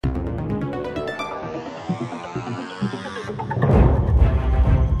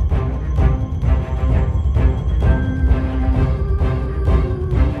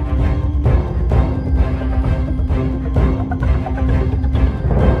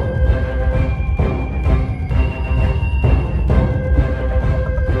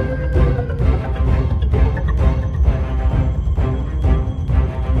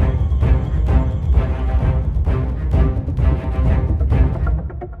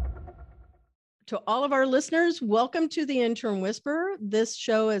To all of our listeners, welcome to the Intern Whisperer. This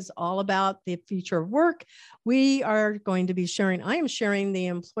show is all about the future of work. We are going to be I am sharing the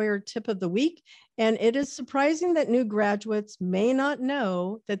employer tip of the week. And it is surprising that new graduates may not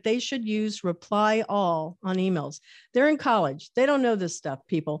know that they should use reply all on emails. They're in college. They don't know this stuff,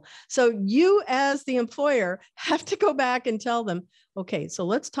 people. So you as the employer have to go back and tell them, okay, so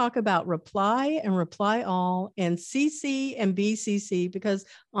let's talk about reply and reply all and CC and BCC, because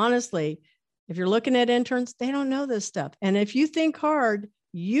honestly, if you're looking at interns, they don't know this stuff. And if you think hard,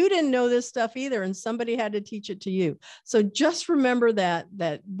 you didn't know this stuff either, and somebody had to teach it to you. So just remember that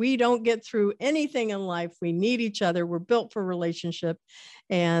we don't get through anything in life. We need each other. We're built for relationship.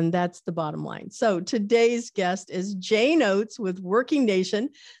 And that's the bottom line. So today's guest is Jane Oates with WorkingNation.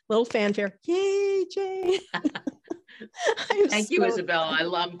 Little fanfare. Yay, Jane. Thank you, Isabella.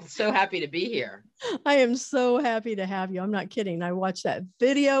 I'm so happy to be here. I am so happy to have you. I'm not kidding. I watched that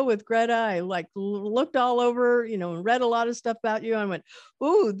video with Greta. I looked all over, and read a lot of stuff about you. I went,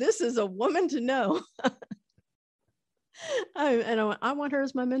 ooh, this is a woman to know. I want her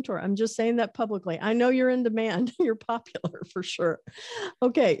as my mentor. I'm just saying that publicly. I know you're in demand. You're popular for sure.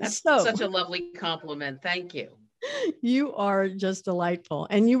 Okay. That's such a lovely compliment. Thank you. You are just delightful.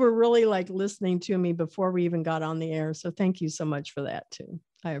 And you were really listening to me before we even got on the air. So thank you so much for that too.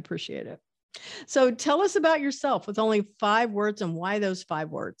 I appreciate it. So tell us about yourself with only 5 words and why those 5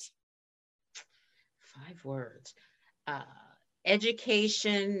 words. 5 words.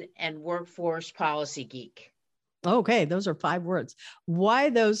 Education and workforce policy geek. Okay, those are 5 words. Why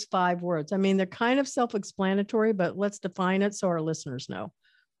those 5 words? I mean, they're kind of self-explanatory, but let's define it so our listeners know.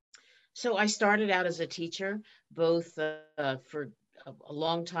 So I started out as a teacher, both for a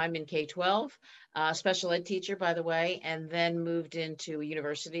long time in K-12, special ed teacher, by the way, and then moved into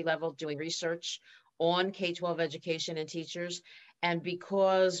university level doing research on K-12 education and teachers. And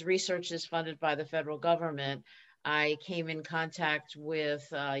because research is funded by the federal government, I came in contact with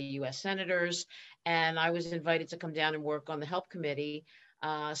U.S. senators, and I was invited to come down and work on the HELP committee.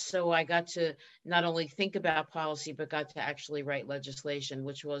 So I got to not only think about policy, but got to actually write legislation,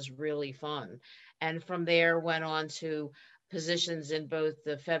 which was really fun. And from there went on to positions in both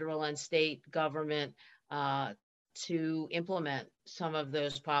the federal and state government to implement some of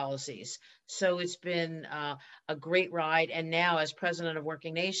those policies. So it's been a great ride. And now as president of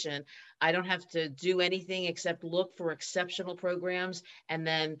WorkingNation, I don't have to do anything except look for exceptional programs. And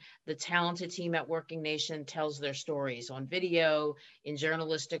then the talented team at WorkingNation tells their stories on video, in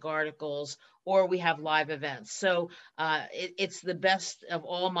journalistic articles, or we have live events. So it's the best of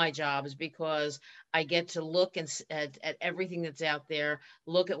all my jobs because I get to look at everything that's out there,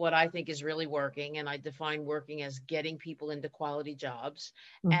 look at what I think is really working. And I define working as getting people into quality jobs.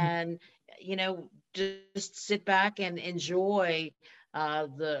 Mm-hmm. And, just sit back and enjoy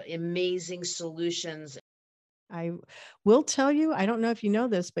the amazing solutions. I will tell you, I don't know if you know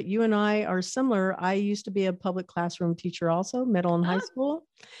this, but you and I are similar. I used to be a public classroom teacher also, middle and high school.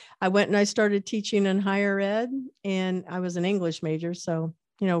 I went and I started teaching in higher ed, and I was an English major. So,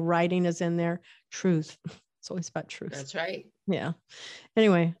 writing is in there. Truth. It's always about truth. That's right. Yeah.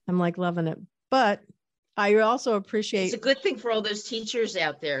 Anyway, I'm loving it. But I also appreciate. It's a good thing for all those teachers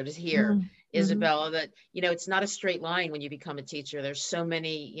out there to hear. Mm-hmm. Isabella, that, it's not a straight line when you become a teacher. There's so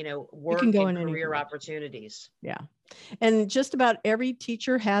many, work and career opportunities. Yeah. And just about every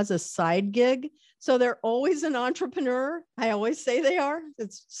teacher has a side gig. So they're always an entrepreneur. I always say they are.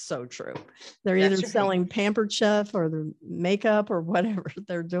 It's so true. They're either selling Pampered Chef or the makeup or whatever.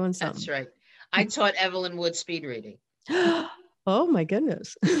 They're doing something. That's right. I taught Evelyn Wood speed reading. Oh my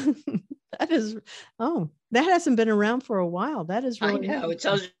goodness. That hasn't been around for a while. That is really I know. It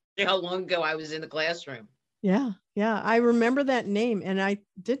tells you how long ago I was in the classroom. Yeah. I remember that name. And I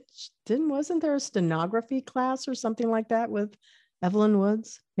wasn't there a stenography class or something like that with Evelyn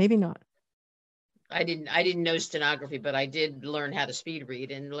Woods? Maybe not. I didn't know stenography, but I did learn how to speed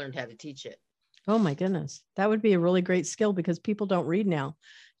read and learned how to teach it. Oh my goodness. That would be a really great skill because people don't read now.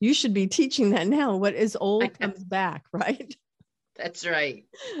 You should be teaching that now. What is old comes back, right? That's right.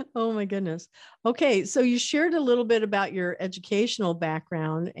 Oh my goodness. Okay. So you shared a little bit about your educational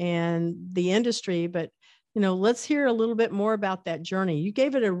background and the industry, but let's hear a little bit more about that journey. You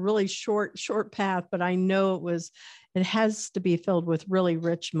gave it a really short path, but I know it has to be filled with really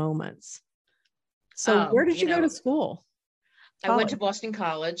rich moments. So where did you go to school? I went to Boston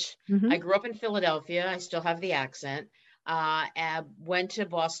College. Mm-hmm. I grew up in Philadelphia. I still have the accent. I went to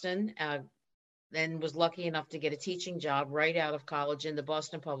Boston, and was lucky enough to get a teaching job right out of college in the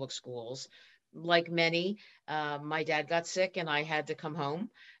Boston Public Schools. Like many, my dad got sick and I had to come home.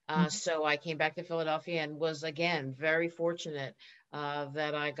 So I came back to Philadelphia and was, again, very fortunate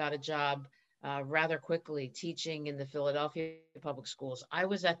that I got a job rather quickly teaching in the Philadelphia public schools. I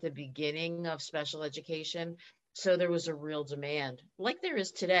was at the beginning of special education, so there was a real demand, like there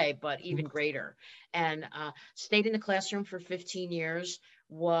is today, but even greater. And stayed in the classroom for 15 years.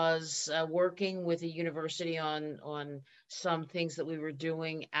 Was working with a university on some things that we were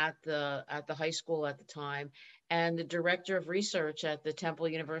doing at the high school at the time, and the director of research at the Temple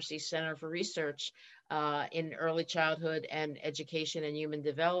University Center for Research in Early Childhood and Education and Human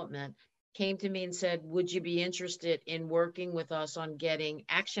Development came to me and said, would you be interested in working with us on getting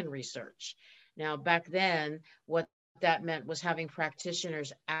action research? Now, back then, what that meant was having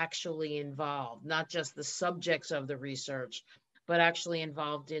practitioners actually involved, not just the subjects of the research, but actually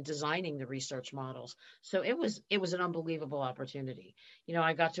involved in designing the research models. So it was an unbelievable opportunity.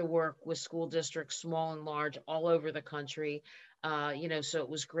 I got to work with school districts, small and large, all over the country. So it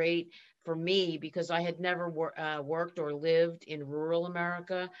was great for me because I had never worked or lived in rural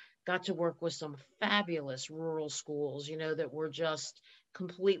America. Got to work with some fabulous rural schools, that were just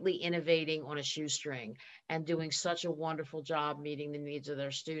completely innovating on a shoestring and doing such a wonderful job meeting the needs of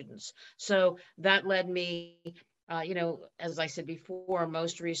their students. So that led me, as I said before,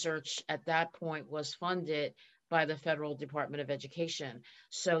 most research at that point was funded by the Federal Department of Education.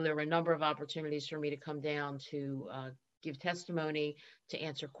 So there were a number of opportunities for me to come down to give testimony, to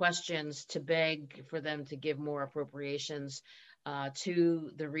answer questions, to beg for them to give more appropriations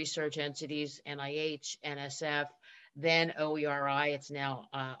to the research entities, NIH, NSF, then OERI, it's now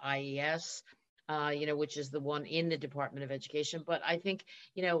IES, which is the one in the Department of Education. But I think,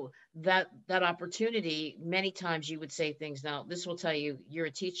 that opportunity, many times you would say things. Now, this will tell you, you're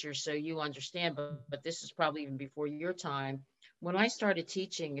a teacher, so you understand, but this is probably even before your time. When I started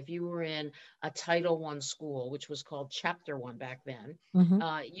teaching, if you were in a Title I school, which was called Chapter 1 back then,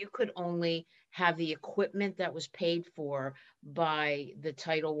 Mm-hmm. you could only have the equipment that was paid for by the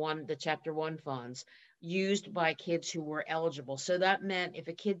Title I, the Chapter 1 funds, used by kids who were eligible. So that meant if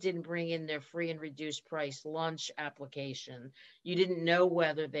a kid didn't bring in their free and reduced price lunch application, you didn't know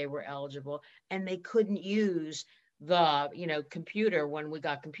whether they were eligible, and they couldn't use the, computer when we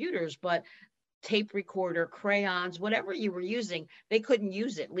got computers, but tape recorder, crayons, whatever you were using, they couldn't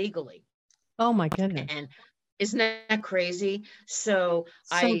use it legally. Oh my goodness. And isn't that crazy? So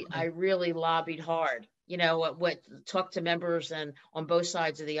So I cool. really lobbied hard, what talked to members and on both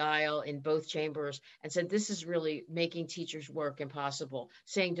sides of the aisle in both chambers and said, this is really making teachers' work impossible.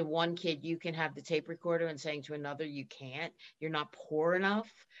 Saying to one kid, you can have the tape recorder, and saying to another, you can't, you're not poor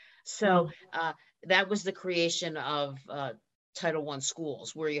enough. So Wow. that was the creation of Title I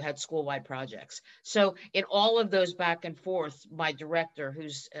schools, where you had school-wide projects. So in all of those back and forth, my director,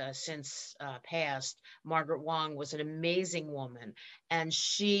 who's since passed, Margaret Wong, was an amazing woman, and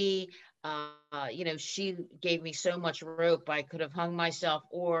she gave me so much rope. I could have hung myself,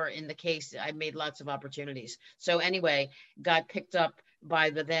 or in the case, I made lots of opportunities. So anyway, got picked up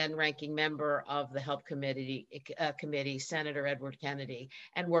by the then ranking member of the Help Committee, Senator Edward Kennedy,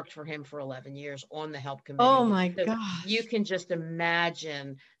 and worked for him for 11 years on the Help Oh Committee. my So you gosh. can just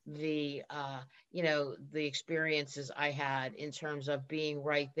imagine the experiences I had in terms of being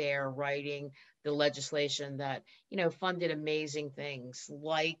right there, writing the legislation that, funded amazing things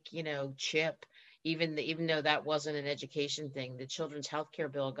like, CHIP, even though that wasn't an education thing, the Children's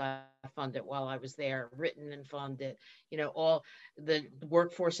Healthcare Bill got funded while I was there, written and funded, all the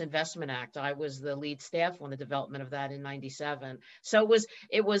Workforce Investment Act. I was the lead staff on the development of that in 97. So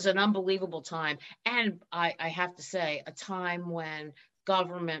it was an unbelievable time. And I have to say, a time when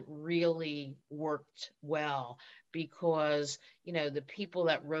government really worked well, because the people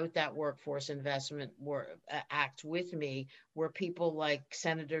that wrote that Workforce Investment Act with me were people like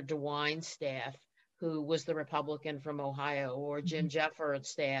Senator DeWine's staff, who was the Republican from Ohio, or Jim Jeffords'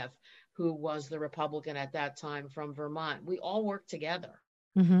 staff, who was the Republican at that time from Vermont. We all worked together.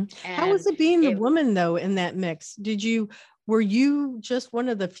 Mm-hmm. How And was it being the it woman though in that mix? Were you just one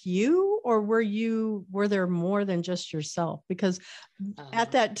of the few, or were there more than just yourself? Because at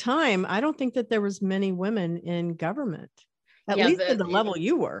uh, that time, I don't think that there was many women in government, at yeah, least at the level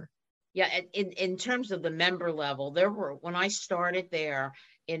you were. yeah, in terms of the member level, when I started there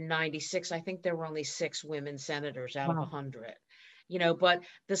in 96, I think there were only 6 women senators out of Wow. 100. But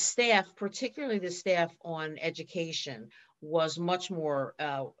the staff, particularly the staff on education, was much more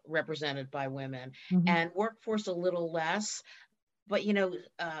represented by women, Mm-hmm. and workforce a little less. But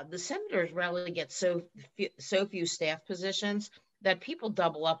the senators rarely get so few staff positions that people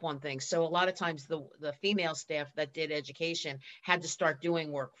double up on things. So a lot of times the female staff that did education had to start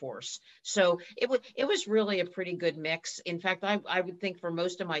doing workforce. So it was really a pretty good mix. In fact, I would think for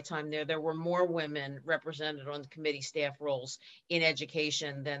most of my time there were more women represented on the committee staff roles in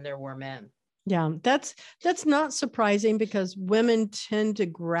education than there were men. Yeah, that's not surprising because women tend to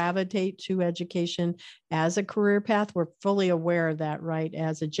gravitate to education as a career path. We're fully aware of that, right,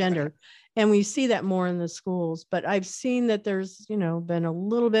 as a gender. Right. And we see that more in the schools. But I've seen that there's, been a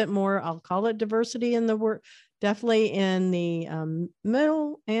little bit more, I'll call it diversity in the work, definitely in the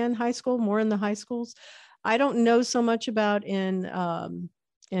middle and high school, more in the high schools. I don't know so much about in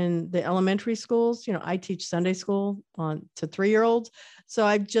the elementary schools. I teach Sunday school to 3-year-olds. So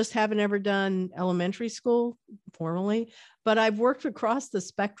I just haven't ever done elementary school formally, but I've worked across the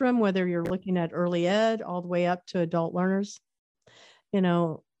spectrum, whether you're looking at early ed all the way up to adult learners.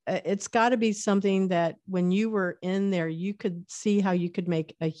 It's got to be something that when you were in there, you could see how you could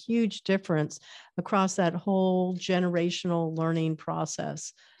make a huge difference across that whole generational learning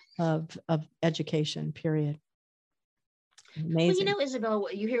process of education, period. Amazing. Well, Isabel,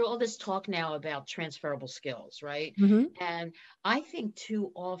 you hear all this talk now about transferable skills, right? Mm-hmm. And I think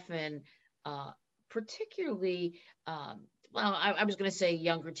too often, particularly, well, I was going to say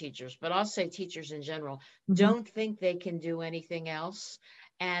younger teachers, but I'll say teachers in general, mm-hmm. don't think they can do anything else.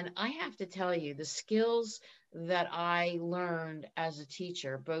 And I have to tell you, the skills that I learned as a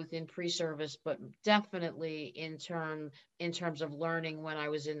teacher, both in pre-service, but definitely in terms of learning when I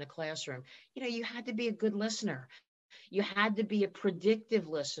was in the classroom, you had to be a good listener. You had to be a predictive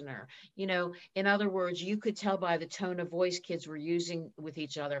listener. In other words, you could tell by the tone of voice kids were using with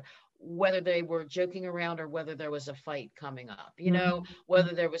each other whether they were joking around or whether there was a fight coming up, mm-hmm.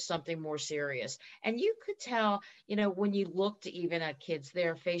 whether there was something more serious. And you could tell, when you looked even at kids,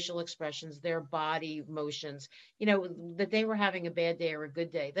 their facial expressions, their body motions, that they were having a bad day or a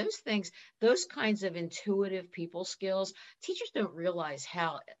good day. Those things, those kinds of intuitive people skills, teachers don't realize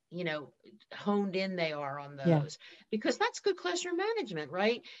how, honed in they are on those, yeah. Because that's good classroom management,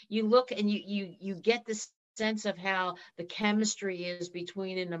 right? You look and you get this sense of how the chemistry is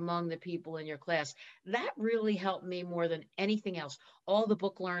between and among the people in your class. That really helped me more than anything else. All the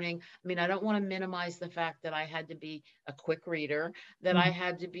book learning. I mean, I don't want to minimize the fact that I had to be a quick reader, that I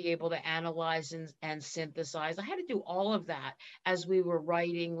had to be able to analyze and synthesize. I had to do all of that as we were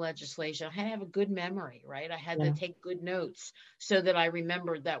writing legislation. I had to have a good memory, right? I had to take good notes so that I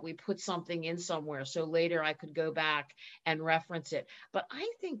remembered that we put something in somewhere so later I could go back and reference it. But I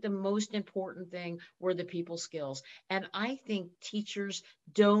think the most important thing were the people skills. And I think teachers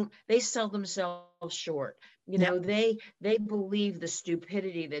they sell themselves short. They believe the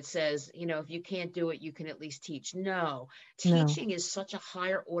stupidity that says, if you can't do it, you can at least teach. No, teaching is such a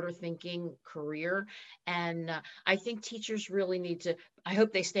higher order thinking career. And I think teachers really need to, I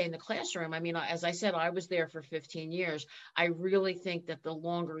hope they stay in the classroom. I mean, as I said, I was there for 15 years. I really think that the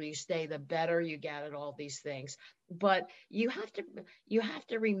longer you stay, the better you get at all these things. But you have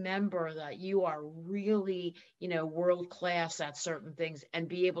to remember that you are really, world class at certain things and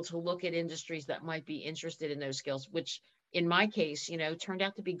be able to look at industries that might be interested in those skills, which in my case, turned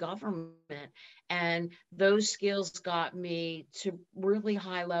out to be government. And those skills got me to really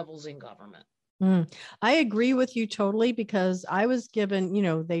high levels in government. I agree with you totally, because I was given,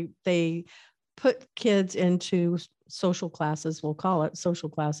 they put kids into social classes, we'll call it social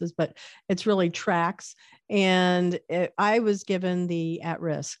classes, but it's really tracks. And I was given the at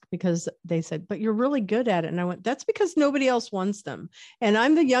risk because they said, but you're really good at it. And I went, that's because nobody else wants them. And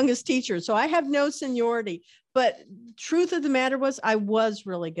I'm the youngest teacher, so I have no seniority. But truth of the matter was I was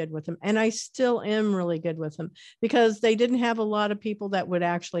really good with them. And I still am really good with them because they didn't have a lot of people that would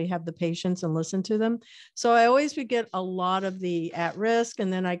actually have the patience and listen to them. So I always would get a lot of the at risk.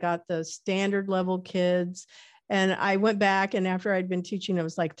 And then I got the standard level kids. And I went back, and after I'd been teaching, it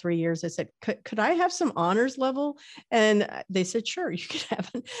was like 3 years, I said, could I have some honors level? And they said, sure, you could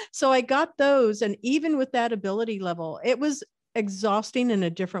have it. So I got those. And even with that ability level, it was exhausting in a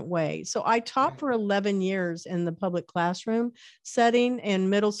different way. So I taught for 11 years in the public classroom setting, and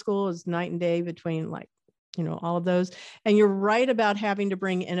middle school is night and day between all of those. And you're right about having to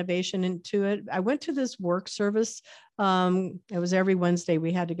bring innovation into it. I went to this work service. It was every Wednesday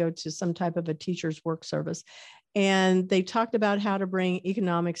we had to go to some type of a teacher's work service. And they talked about how to bring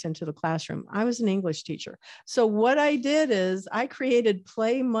economics into the classroom. I was an English teacher. So what I did is I created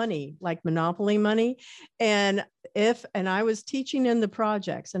play money, like Monopoly money. And I was teaching in the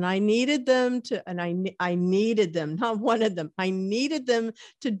projects, and I needed them to, and I needed them, not wanted them. I needed them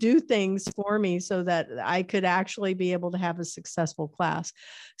to do things for me so that I could actually be able to have a successful class.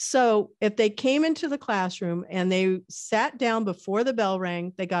 So if they came into the classroom and they sat down before the bell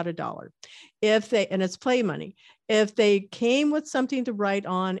rang, they got $1. And it's play money. If they came with something to write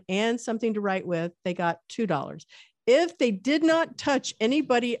on and something to write with, they got $2. if they did not touch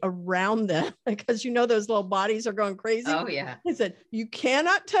anybody around them, because those little bodies are going crazy. Oh, yeah. They said, you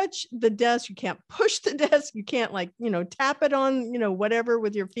cannot touch the desk. You can't push the desk. You can't tap it on, whatever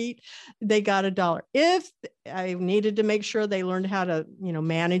with your feet. They got $1. If I needed to make sure they learned how to,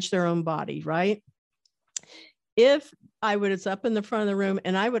 manage their own body, right? If I was up in the front of the room,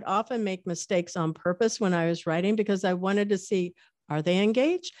 and I would often make mistakes on purpose when I was writing because I wanted to see, are they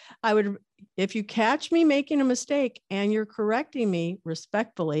engaged? If you catch me making a mistake and you're correcting me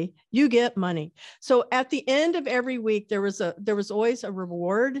respectfully, you get money. So at the end of every week, there was always a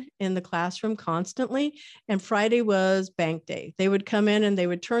reward in the classroom constantly. And Friday was bank day. They would come in and they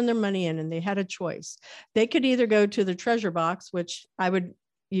would turn their money in, and they had a choice. They could either go to the treasure box, which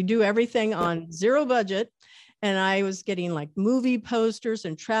you do everything on zero budget. And I was getting like movie posters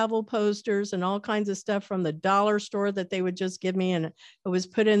and travel posters and all kinds of stuff from the dollar store that they would just give me. And it was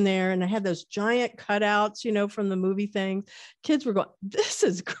put in there. And I had those giant cutouts, from the movie things. Kids were going, this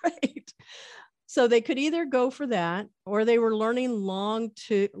is great. So they could either go for that, or they were learning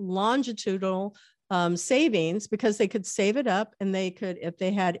longitudinal savings, because they could save it up, and they could, if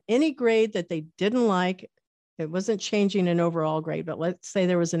they had any grade that they didn't like, it wasn't changing an overall grade, but let's say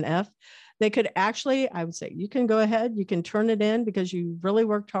there was an F, they could actually, I would say, you can go ahead, you can turn it in because you really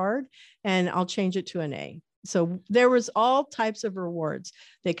worked hard, and I'll change it to an A. So there was all types of rewards.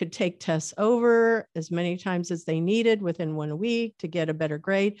 They could take tests over as many times as they needed within 1 week to get a better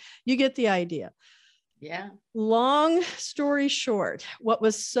grade. You get the idea. Yeah. Long story short, what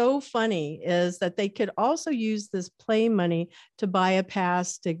was so funny is that they could also use this play money to buy a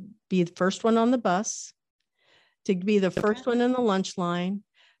pass to be the first one on the bus, to be the first one in the lunch line,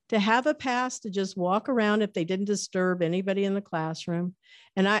 to have a pass to just walk around if they didn't disturb anybody in the classroom.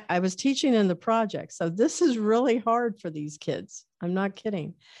 And I was teaching in the project. So this is really hard for these kids. I'm not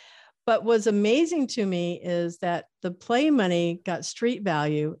kidding. But what's amazing to me is that the play money got street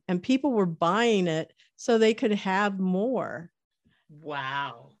value, and people were buying it so they could have more.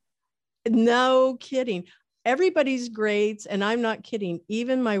 Wow. No kidding. Everybody's grades, and I'm not kidding,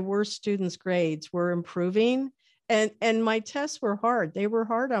 even my worst students' grades were improving. And my tests were hard. They were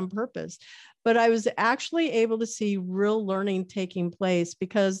hard on purpose. But I was actually able to see real learning taking place,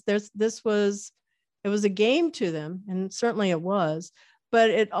 because it was a game to them, and certainly it was. But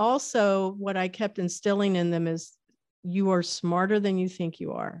it also, what I kept instilling in them is, you are smarter than you think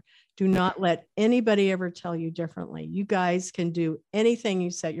you are. Do not let anybody ever tell you differently. You guys can do anything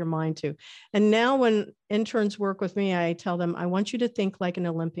you set your mind to. And now when interns work with me, I tell them, I want you to think like an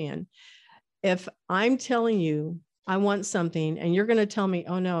Olympian. If I'm telling you I want something and you're going to tell me,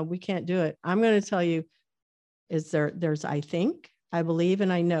 oh no, we can't do it, I'm going to tell you, there's I think, I believe,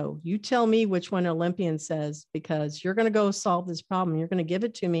 and I know. You tell me which one Olympian says, because you're going to go solve this problem. You're going to give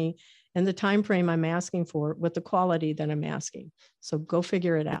it to me in the time frame I'm asking for, with the quality that I'm asking. So go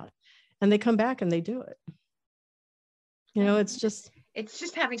figure it out. And they come back and they do it. It's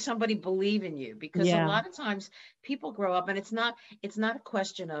just having somebody believe in you, because a lot of times people grow up, and it's not a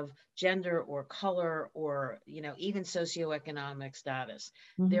question of gender or color or, even socioeconomic status.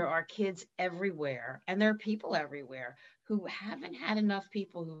 Mm-hmm. There are kids everywhere, and there are people everywhere who haven't had enough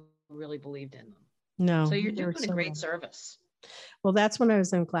people who really believed in them. No. So you're doing a great service. Well, that's when I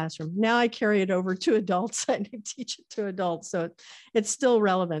was in the classroom. Now I carry it over to adults and I teach it to adults. So it's still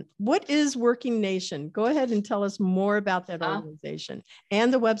relevant. What is WorkingNation? Go ahead and tell us more about that organization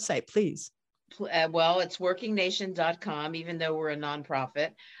and the website, please. Well, it's workingnation.com, even though we're a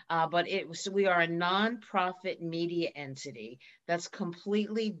nonprofit. But we are a nonprofit media entity that's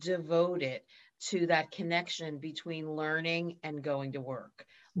completely devoted to that connection between learning and going to work.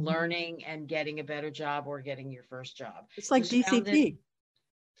 Mm-hmm. Learning and getting a better job, or getting your first job. It's like DCP.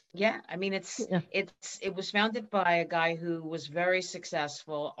 It was founded by a guy who was very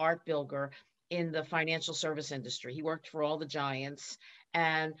successful, Art Bilger, in the financial service industry. He worked for all the giants,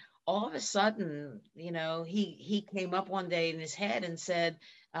 and all of a sudden, he came up one day in his head and said,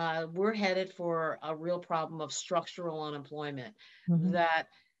 we're headed for a real problem of structural unemployment. Mm-hmm. That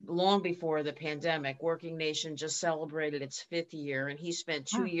long before the pandemic, WorkingNation just celebrated its 5th year, and he spent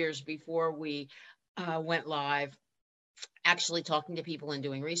 2 years before we went live actually talking to people and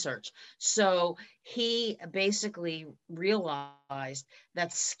doing research. So he basically realized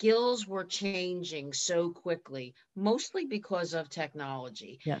that skills were changing so quickly, mostly because of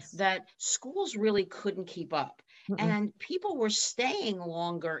technology, that schools really couldn't keep up. And people were staying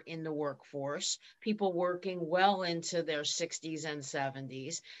longer in the workforce, people working well into their 60s and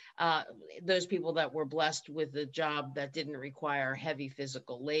 70s, those people that were blessed with a job that didn't require heavy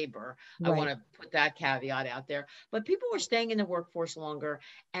physical labor. Right. I want to put that caveat out there. But people were staying in the workforce longer.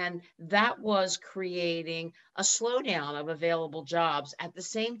 And that was creating a slowdown of available jobs. At the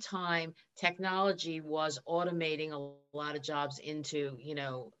same time, technology was automating a lot of jobs into,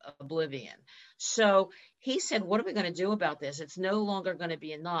 oblivion. So he said, what are we going to do about this? It's no longer going to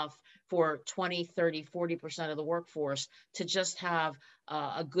be enough for 20, 30, 40% of the workforce to just have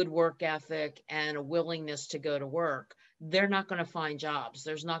a good work ethic and a willingness to go to work. They're not going to find jobs.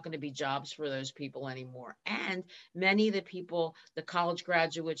 There's not going to be jobs for those people anymore. And many of the people, the college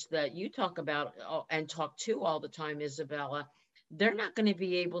graduates that you talk about and talk to all the time, Isabella, they're not going to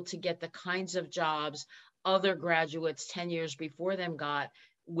be able to get the kinds of jobs other graduates 10 years before them got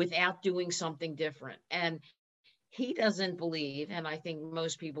without doing something different. And he doesn't believe, and I think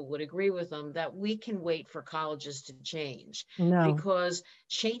most people would agree with him, that we can wait for colleges to change, No. because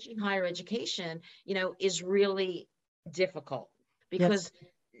changing higher education, is really difficult, Yes. because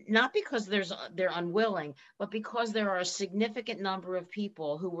not because they're unwilling, but because there are a significant number of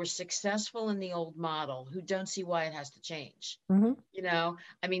people who were successful in the old model who don't see why it has to change. Mm-hmm.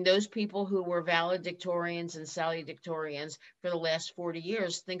 I mean, those people who were valedictorians and salutatorians for the last 40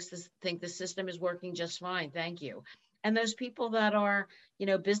 years think the system is working just fine. Thank you. And those people that are,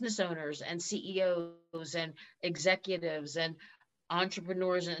 business owners and CEOs and executives and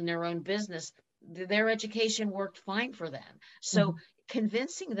entrepreneurs in their own business, their education worked fine for them. So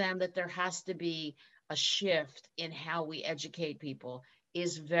convincing them that there has to be a shift in how we educate people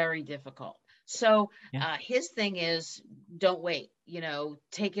is very difficult. So his thing is, don't wait,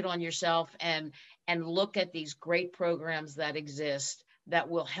 take it on yourself and look at these great programs that exist that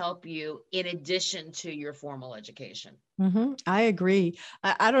will help you in addition to your formal education. I agree.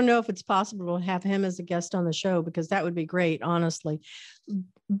 I don't know if it's possible to have him as a guest on the show, because that would be great, honestly.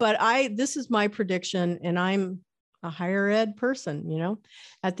 But this is my prediction, and I'm a higher ed person,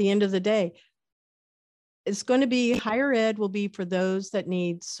 at the end of the day. It's going to be higher ed will be for those that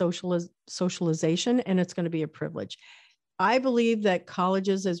need socialization, and it's going to be a privilege. I believe that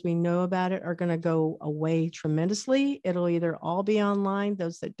colleges, as we know about it, are going to go away tremendously. It'll either all be online.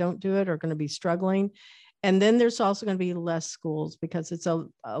 Those that don't do it are going to be struggling. And then there's also going to be less schools, because it's a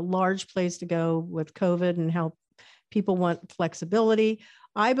large place to go with COVID and how people want flexibility.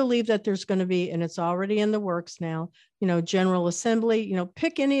 I believe that there's going to be, and it's already in the works now, General Assembly,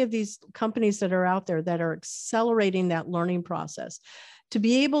 pick any of these companies that are out there that are accelerating that learning process. To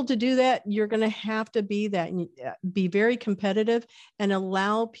be able to do that, you're going to have to be very competitive and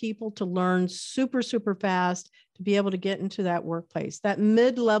allow people to learn super, super fast to be able to get into that workplace. That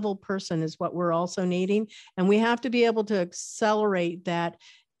mid-level person is what we're also needing. And we have to be able to accelerate that.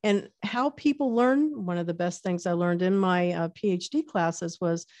 And how people learn, one of the best things I learned in my PhD classes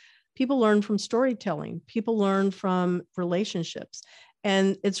was people learn from storytelling. People learn from relationships.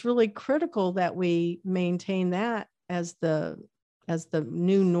 And it's really critical that we maintain that as the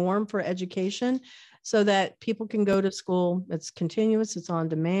new norm for education, so that people can go to school. It's continuous, it's on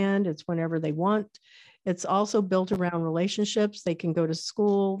demand, it's whenever they want. It's also built around relationships. They can go to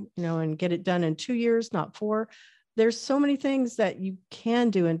school, and get it done in 2 years, not 4. There's so many things that you can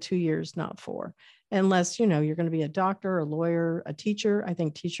do in 2 years, not 4, unless, you're going to be a doctor, a lawyer, a teacher. I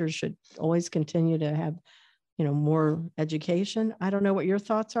think teachers should always continue to have, more education. I don't know what your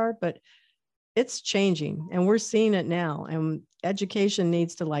thoughts are, but it's changing and we're seeing it now, and education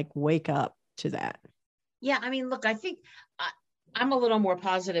needs to wake up to that. Yeah. I mean, look, I think I'm a little more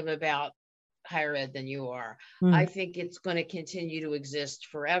positive about higher ed than you are. I think it's going to continue to exist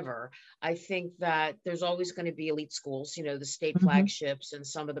forever. I think that there's always going to be elite schools, the state flagships and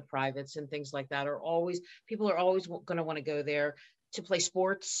some of the privates and things like that people are always going to want to go there to play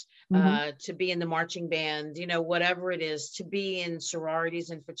sports, to be in the marching band, whatever it is, to be in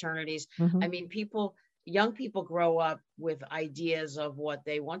sororities and fraternities. I mean, young people grow up with ideas of what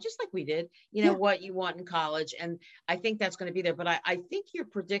they want, just like we did, what you want in college. And I think that's going to be there. But I think your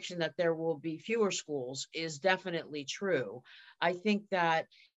prediction that there will be fewer schools is definitely true. I think that,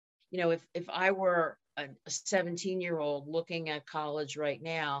 if I were a 17-year-old looking at college right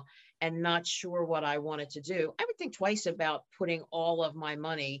now and not sure what I wanted to do, I would think twice about putting all of my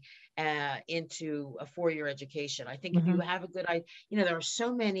money into a 4-year education. I think if you have a good idea, there are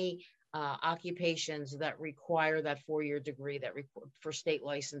so many occupations that require that 4-year degree for state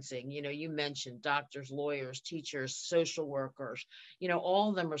licensing. You mentioned doctors, lawyers, teachers, social workers, all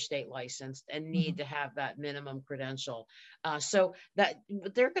of them are state licensed and need to have that minimum credential. So that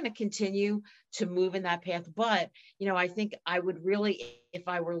they're going to continue to move in that path. But, I think I would really, if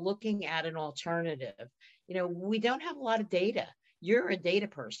I were looking at an alternative, we don't have a lot of data. you're a data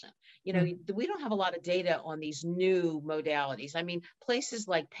person. You know, we don't have a lot of data on these new modalities. I mean, places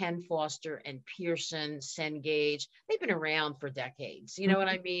like Penn Foster and Pearson, Cengage, they've been around for decades. You know what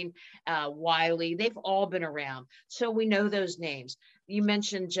I mean? Wiley, they've all been around. So we know those names. You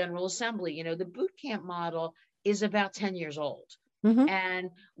mentioned General Assembly. You know, the boot camp model is about 10 years old.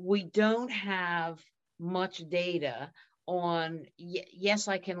 And we don't have much data on, yes,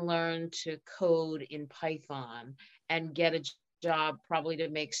 I can learn to code in Python and get a job probably to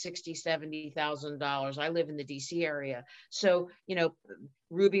make $60,000-$70,000. I live in the DC area. So, you know,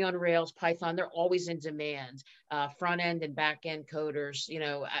 Ruby on Rails, Python, they're always in demand. Front end and back end coders, you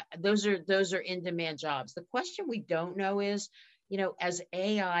know, those are in demand jobs. The question we don't know is, you know, as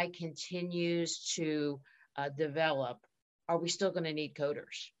AI continues to develop, are we still going to need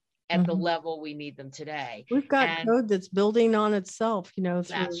coders at the level we need them today? We've got code that's building on itself, you know,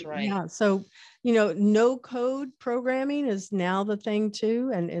 that's right. Yeah. So, you know, no code programming is now the thing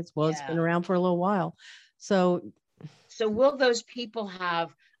too. And it's been around for a little while. So will those people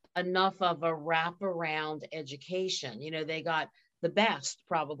have enough of a wraparound education? You know, they got the best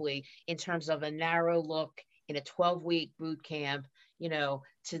probably in terms of a narrow look in a 12-week boot camp, you know,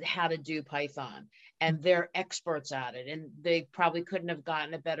 to how to do Python. And they're experts at it. And they probably couldn't have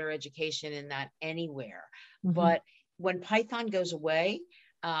gotten a better education in that anywhere. But when Python goes away,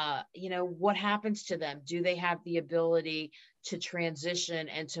 you know, what happens to them? Do they have the ability to transition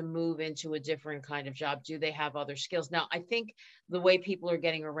and to move into a different kind of job? Do they have other skills? Now, I think the way people are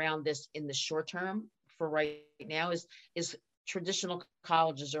getting around this in the short term for right now is traditional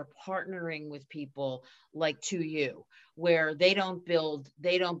colleges are partnering with people like 2U, where they don't build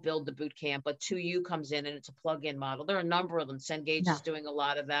the boot camp, but 2U comes in and it's a plug-in model. There are a number of them. Cengage is doing a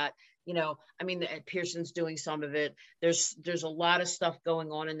lot of that. You know, I mean, Pearson's doing some of it. There's a lot of stuff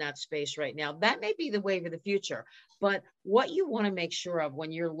going on in that space right now. That may be the wave of the future. But what you want to make sure of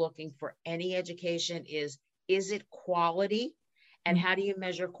when you're looking for any education is it quality? And how do you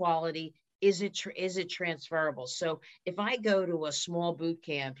measure quality? Is it transferable? So if I go to a small boot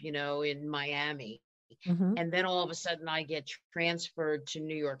camp, you know, in Miami, and then all of a sudden I get transferred to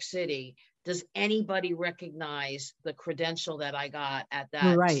New York City, does anybody recognize the credential that I got at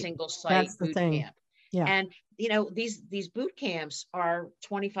that single site boot camp? Yeah. And, you know, these boot camps are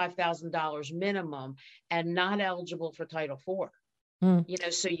 $25,000 minimum and not eligible for Title IV. You know,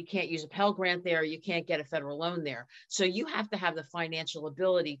 so you can't use a Pell Grant there. You can't get a federal loan there. So you have to have the financial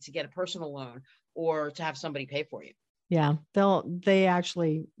ability to get a personal loan or to have somebody pay for you. Yeah, they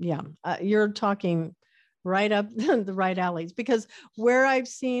actually, you're talking right up the right alleys, because where I've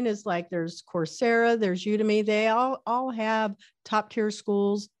seen is like there's Coursera, there's Udemy. They all have top tier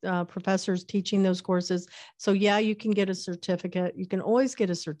schools, professors teaching those courses. So yeah, you can get a certificate. You can always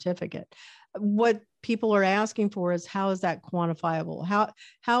get a certificate. What people are asking for is, how is that quantifiable?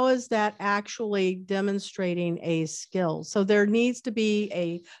 How is that actually demonstrating a skill? So there needs to be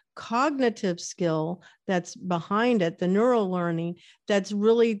a cognitive skill that's behind it, the neural learning, that's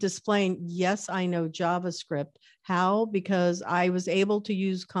really displaying, yes, I know JavaScript. How? Because I was able to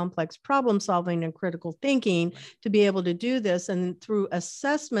use complex problem solving and critical thinking to be able to do this. And through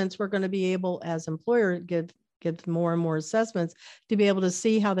assessments, we're going to be able, as employer, give more and more assessments to be able to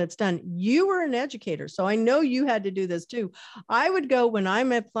see how that's done. You were an educator, so I know you had to do this too. I would go when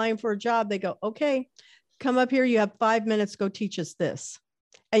I'm applying for a job, they go, okay, come up here. You have 5 minutes, go teach us this.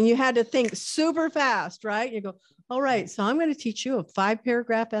 And you had to think super fast, right? You go, all right, so I'm going to teach you a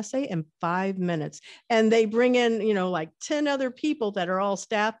 5-paragraph essay in 5 minutes. And they bring in, you know, like 10 other people that are all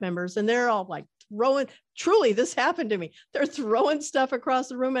staff members, and they're all like throwing, truly, this happened to me. They're throwing stuff across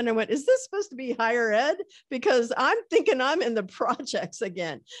the room. And I went, is this supposed to be higher ed? Because I'm thinking I'm in the projects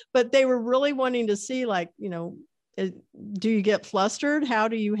again. But they were really wanting to see, like, you know, do you get flustered? How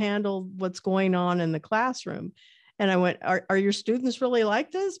do you handle what's going on in the classroom? And I went, are your students really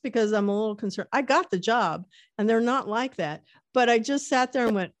like this? Because I'm a little concerned. I got the job and they're not like that. But I just sat there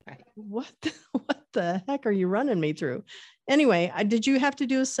and went, what the heck are you running me through? Anyway, did you have to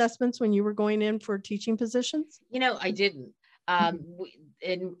do assessments when you were going in for teaching positions? You know, I didn't.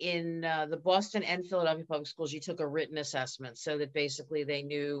 In the Boston and Philadelphia public schools, you took a written assessment so that basically they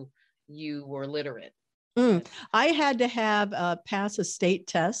knew you were literate. I had to have pass a state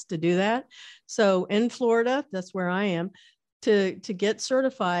test to do that. So in Florida, that's where I am, to get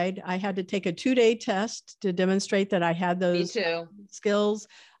certified, I had to take a 2-day test to demonstrate that I had those skills.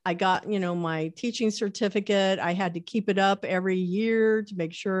 I got, you know, my teaching certificate. I had to keep it up every year to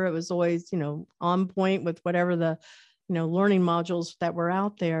make sure it was always, you know, on point with whatever the, you know, learning modules that were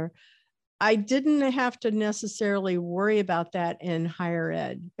out there. I didn't have to necessarily worry about that in higher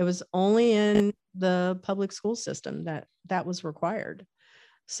ed. It was only in the public school system that was required.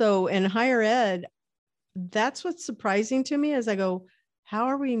 So in higher ed, that's what's surprising to me as I go, how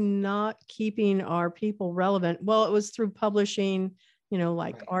are we not keeping our people relevant? Well, it was through publishing,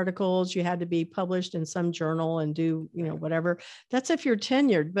 like Right. articles, you had to be published in some journal and do, whatever. That's if you're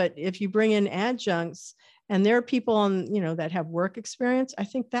tenured. But if you bring in adjuncts and there are people on, that have work experience, I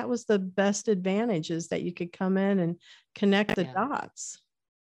think that was the best advantage, is that you could come in and connect the dots.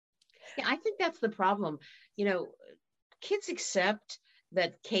 Yeah, I think that's the problem. Kids accept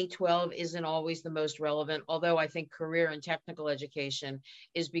that K-12 isn't always the most relevant, although I think career and technical education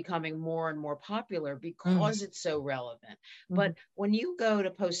is becoming more and more popular because it's so relevant. But when you go to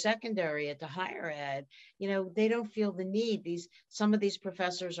post-secondary at the higher ed, they don't feel the need. Some of these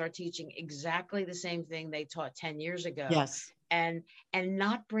professors are teaching exactly the same thing they taught 10 years ago. Yes. And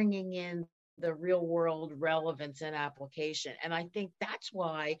not bringing in the real world relevance and application. And I think that's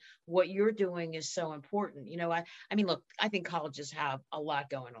why what you're doing is so important. I mean, look, I think colleges have a lot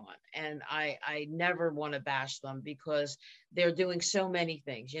going on, and I never want to bash them because they're doing so many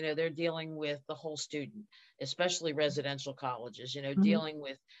things. They're dealing with the whole student, especially residential colleges, dealing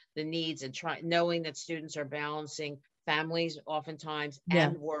with the needs and knowing that students are balancing families oftentimes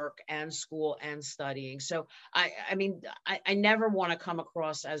and work and school and studying. So I mean, I never want to come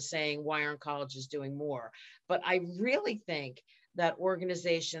across as saying, why aren't colleges doing more? But I really think that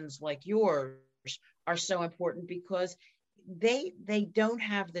organizations like yours are so important because they don't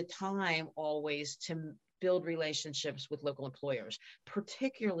have the time always to build relationships with local employers,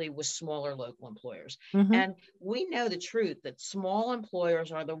 particularly with smaller local employers. And we know the truth that small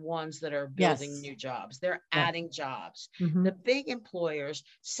employers are the ones that are building new jobs. They're adding jobs. The big employers,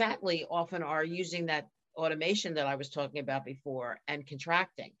 sadly, often are using that automation that I was talking about before and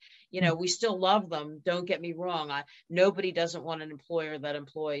contracting. We still love them. Don't get me wrong. Nobody doesn't want an employer that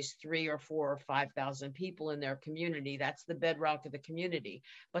employs 3 or 4 or 5,000 people in their community. That's the bedrock of the community.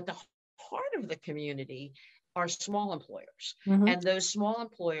 But the heart of the community are small employers. And those small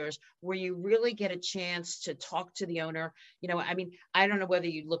employers where you really get a chance to talk to the owner. I mean, I don't know whether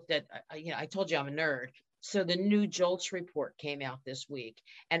you looked at, I told you I'm a nerd. So the new JOLTS report came out this week,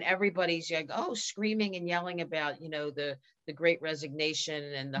 and everybody's like, screaming and yelling about, the great resignation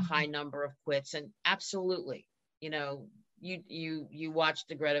and the high number of quits. And absolutely, you watched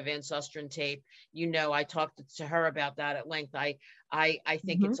the Greta Van Susteren tape. I talked to her about that at length. I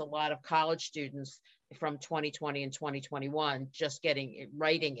think it's a lot of college students from 2020 and 2021 just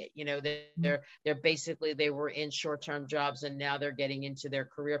writing it. They're basically, they were in short-term jobs and now they're getting into their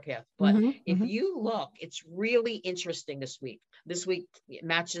career path. But if you look, it's really interesting this week. This week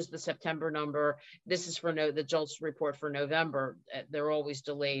matches the September number. This is for the JOLTS report for November. They're always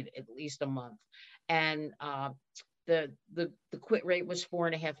delayed at least a month. And the quit rate was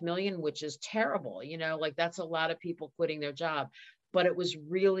 4.5 million, which is terrible. That's a lot of people quitting their job. But it was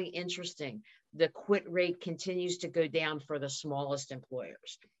really interesting. The quit rate continues to go down for the smallest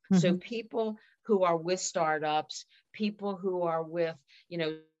employers. So people who are with startups, people who are with,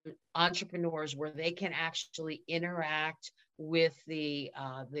 entrepreneurs where they can actually interact with the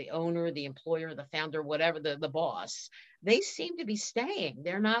owner, the employer, the founder, whatever, the boss, they seem to be staying.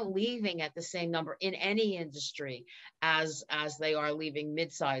 They're not leaving at the same number in any industry as they are leaving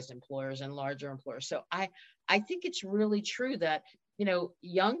mid-sized employers and larger employers. So I think it's really true that,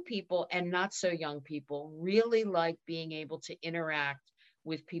 young people and not so young people really like being able to interact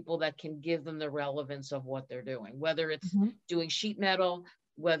with people that can give them the relevance of what they're doing, whether it's doing sheet metal,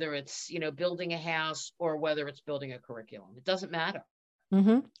 whether it's, building a house, or whether it's building a curriculum. It doesn't matter.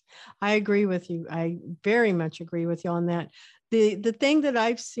 I agree with you. I very much agree with you on that. The thing that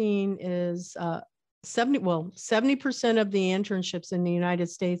I've seen is 70% of the internships in the United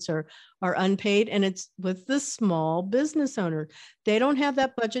States are unpaid, and it's with the small business owner. They don't have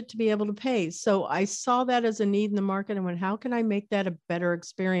that budget to be able to pay. So I saw that as a need in the market and went, how can I make that a better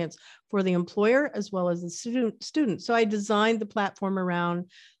experience for the employer as well as the student? So I designed the platform around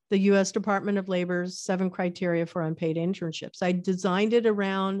the U.S. Department of Labor's 7 criteria for unpaid internships. I designed it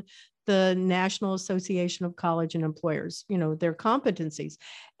around the National Association of College and Employers, their competencies,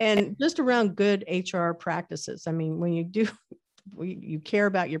 and just around good HR practices. I mean, when you care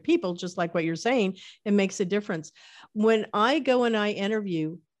about your people, just like what you're saying, it makes a difference. When I go and I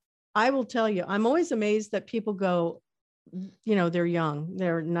interview, I will tell you, I'm always amazed that people go, they're young,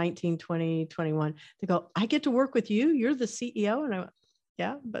 they're 19, 20, 21. They go, I get to work with you. You're the CEO. And I went,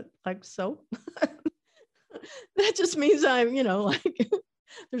 yeah, but so that just means I'm,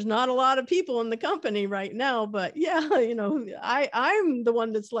 there's not a lot of people in the company right now, but yeah, I'm the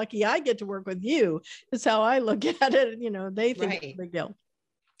one that's lucky I get to work with you. Is how I look at it. They think it's a big deal.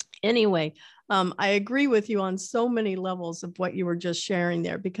 Anyway, I agree with you on so many levels of what you were just sharing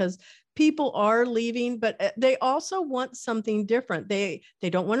there, because people are leaving, but they also want something different. They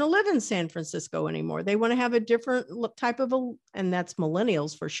don't want to live in San Francisco anymore. They want to have a different type of and that's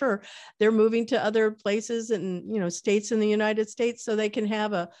millennials for sure. They're moving to other places and, you know, states in the United States so they can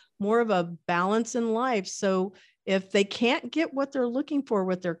have a more of a balance in life. So if they can't get what they're looking for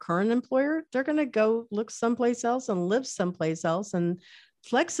with their current employer, they're going to go look someplace else and live someplace else. And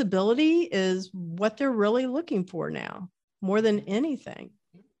flexibility is what they're really looking for now, more than anything.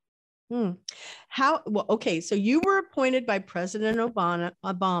 Well, okay, so you were appointed by President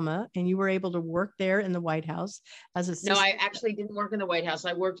Obama, and you were able to work there in the White House as assistant. No, I actually didn't work in the White House.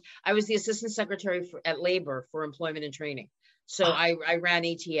 I was the assistant secretary at Labor for Employment and Training. So I ran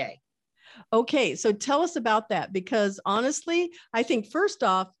ETA. Okay, so tell us about that, because honestly, I think first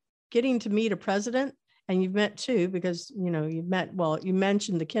off, getting to meet a president, and you've met two, because, you know, you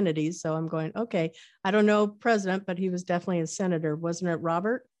mentioned the Kennedys. So I'm going, okay, I don't know president, but he was definitely a senator. Wasn't it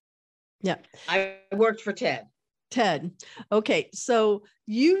Robert? Yeah. I worked for Ted. Okay. So,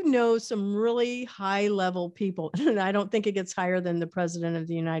 you know, some really high level people, and I don't think it gets higher than the president of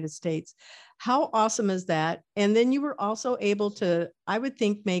the United States. How awesome is that? And then you were also able to, I would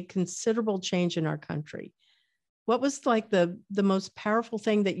think, make considerable change in our country. What was like the most powerful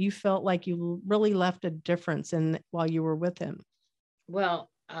thing that you felt like you really left a difference in while you were with him? Well,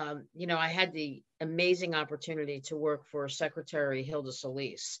 you know, I had the amazing opportunity to work for Secretary Hilda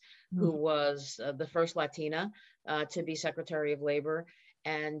Solis, who was the first Latina to be Secretary of Labor.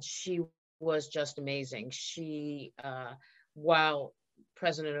 And she was just amazing. She, while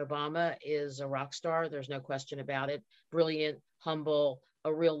President Obama is a rock star, there's no question about it, brilliant, humble,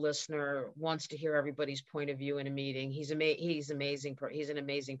 a real listener, wants to hear everybody's point of view in a meeting. He's amazing. He's an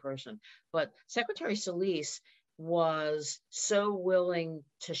amazing person. But Secretary Solis was so willing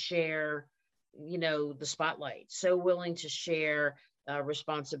to share, you know, the spotlight, so willing to share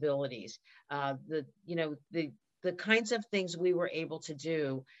responsibilities, the kinds of things we were able to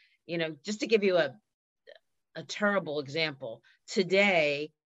do. You know, just to give you a terrible example,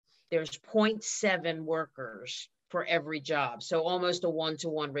 today there's 0.7 workers for every job. So almost a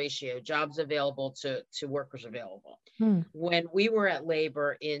 1-to-1 ratio, jobs available to workers available. When we were at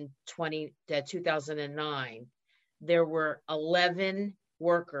Labor in 2009, there were 11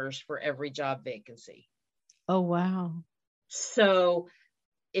 workers for every job vacancy. Oh, wow. So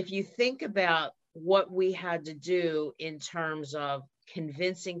if you think about what we had to do in terms of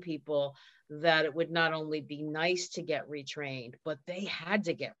convincing people that it would not only be nice to get retrained, but they had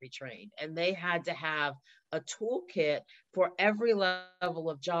to get retrained, and they had to have a toolkit for every level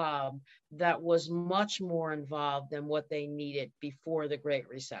of job that was much more involved than what they needed before the Great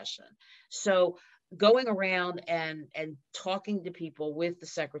Recession. So going around and talking to people with the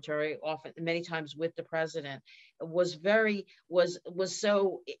secretary, often many times with the president, was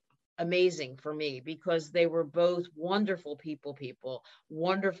so amazing for me, because they were both wonderful people,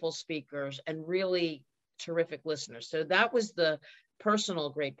 wonderful speakers, and really terrific listeners. So that was the personal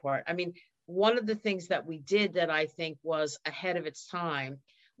great part. I mean, one of the things that we did that I think was ahead of its time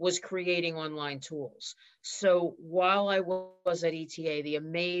was creating online tools. So while I was at ETA, the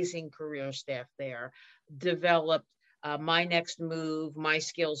amazing career staff there developed My Next Move, My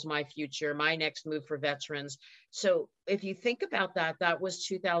Skills, My Future, My Next Move for veterans. So if you think about that, that was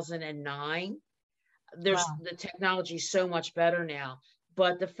 2009. The technology is so much better now.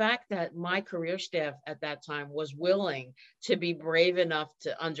 But the fact that my career staff at that time was willing to be brave enough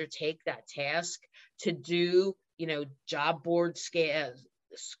to undertake that task, to do, you know, job board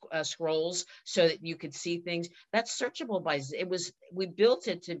scrolls so that you could see things, that's searchable by, we built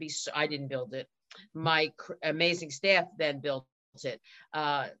it to be, I didn't build it. My amazing staff then built it.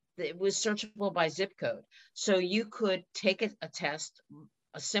 It was searchable by zip code. So you could take a test,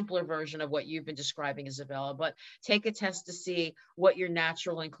 a simpler version of what you've been describing, Isabella, but take a test to see what your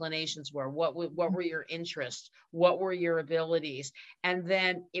natural inclinations were, what were your interests, what were your abilities, and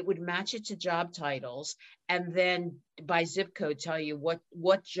then it would match it to job titles, and then by zip code tell you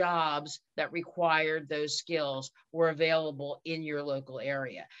what jobs that required those skills were available in your local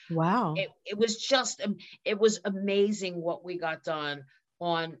area. Wow. It was amazing what we got done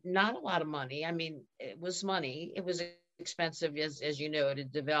on not a lot of money. I mean, it was money. It was expensive, as you know, to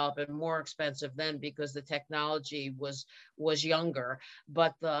develop, and more expensive then because the technology was younger.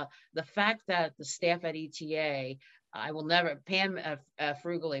 But the fact that the staff at ETA, I will never, Pam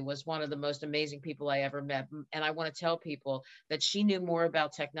Frugally was one of the most amazing people I ever met. And I want to tell people that she knew more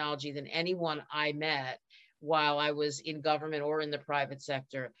about technology than anyone I met while I was in government or in the private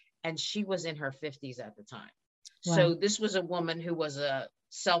sector. And she was in her 50s at the time. Wow. So this was a woman who was a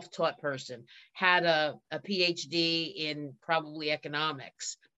self-taught person, had a PhD in probably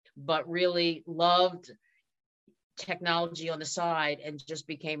economics, but really loved technology on the side and just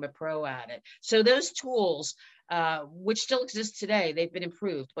became a pro at it. So those tools, which still exist today, they've been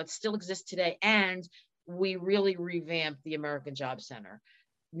improved, but still exist today. And we really revamped the American Job Center,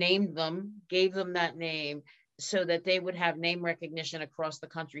 named them, gave them that name so that they would have name recognition across the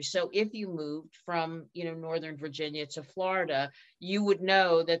country. So if you moved from, Northern Virginia to Florida, you would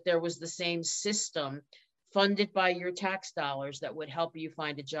know that there was the same system funded by your tax dollars that would help you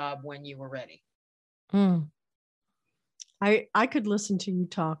find a job when you were ready. Mm. I could listen to you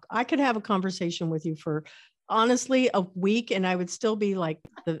talk. I could have a conversation with you for honestly a week, and I would still be like,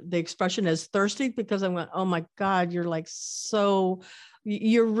 the expression is thirsty, because I went, oh my God, you're like, so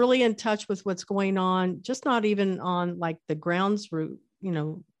you're really in touch with what's going on, just not even on like the grounds root,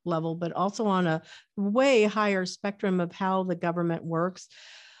 level, but also on a way higher spectrum of how the government works.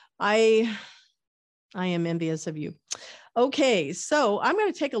 I am envious of you. Okay, so I'm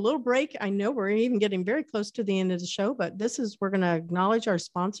going to take a little break. I know we're even getting very close to the end of the show, but we're going to acknowledge our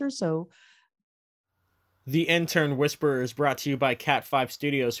sponsors. So The Intern Whisperer is brought to you by Cat5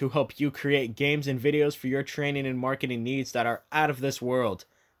 Studios, who help you create games and videos for your training and marketing needs that are out of this world.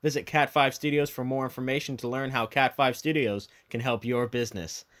 Visit Cat5 Studios for more information to learn how Cat5 Studios can help your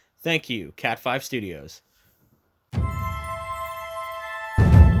business. Thank you, Cat5 Studios.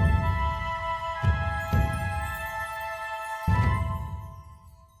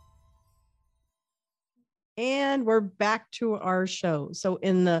 And we're back to our show. So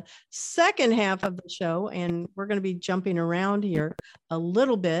in the second half of the show, and we're going to be jumping around here a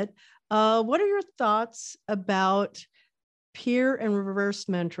little bit, what are your thoughts about peer and reverse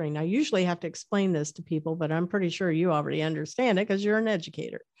mentoring? I usually have to explain this to people, but I'm pretty sure you already understand it because you're an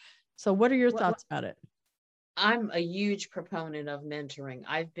educator. So what are your thoughts about it? I'm a huge proponent of mentoring.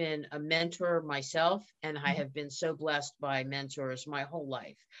 I've been a mentor myself, and I have been so blessed by mentors my whole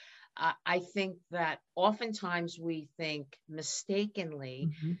life. I think that oftentimes we think mistakenly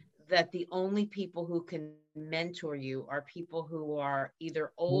that the only people who can mentor you are people who are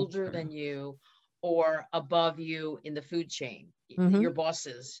either older than you or above you in the food chain, your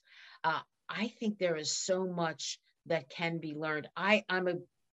bosses. I think there is so much that can be learned. I'm a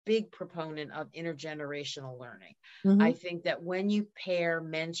big proponent of intergenerational learning. I think that when you pair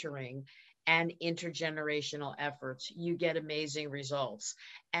mentoring and intergenerational efforts, you get amazing results.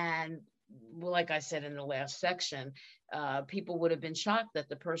 And like I said in the last section, people would have been shocked that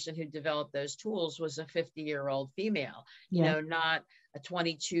the person who developed those tools was a 50-year-old female, not a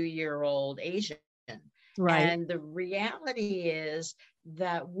 22-year-old Asian. Right. And the reality is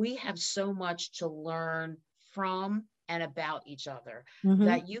that we have so much to learn from and about each other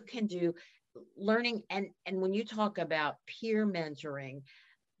that you can do learning. And when you talk about peer mentoring,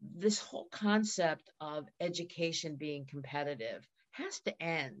 this whole concept of education being competitive has to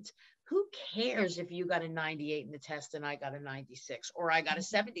end. Who cares if you got a 98 in the test and I got a 96 or I got a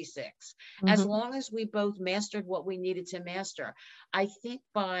 76? As long as we both mastered what we needed to master. I think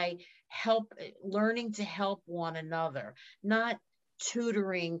by learning to help one another, not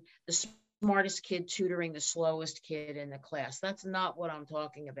tutoring the smartest kid tutoring the slowest kid in the class. That's not what I'm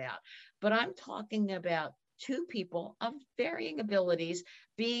talking about. But I'm talking about two people of varying abilities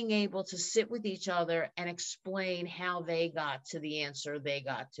being able to sit with each other and explain how they got to the answer they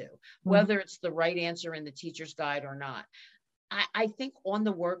got to, whether it's the right answer in the teacher's guide or not. I think on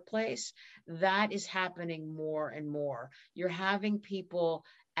the workplace, that is happening more and more. You're having people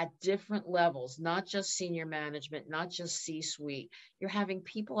at different levels, not just senior management, not just C-suite. You're having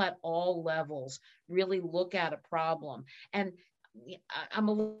people at all levels really look at a problem. And I'm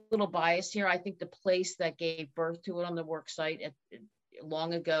a little biased here. I think the place that gave birth to it on the work site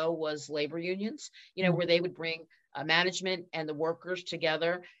long ago was labor unions, where they would bring management and the workers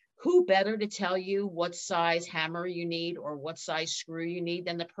together. Who better to tell you what size hammer you need or what size screw you need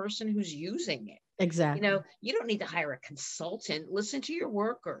than the person who's using it? Exactly. You don't need to hire a consultant. Listen to your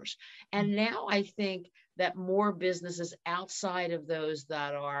workers. And now I think that more businesses outside of those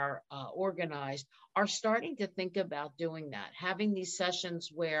that are organized are starting to think about doing that, having these sessions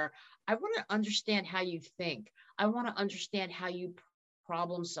where I want to understand how you think. I want to understand how you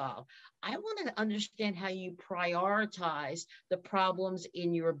problem solve. I want to understand how you prioritize the problems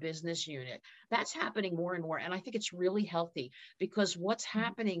in your business unit. That's happening more and more. And I think it's really healthy because what's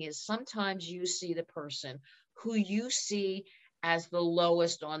happening is sometimes you see the person who you see as the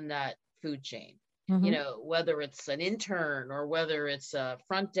lowest on that food chain, whether it's an intern or whether it's a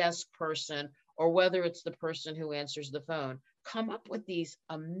front desk person or whether it's the person who answers the phone. come up with these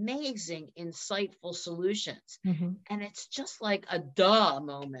amazing, insightful solutions. Mm-hmm. And it's just like a duh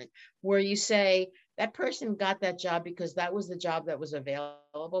moment where you say, that person got that job because that was the job that was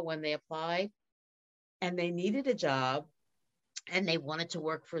available when they applied, and they needed a job and they wanted to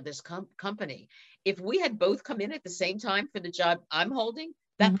work for this company. If we had both come in at the same time for the job I'm holding,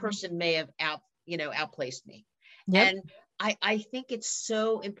 that Mm-hmm. person may have outplaced me. Yep. And I think it's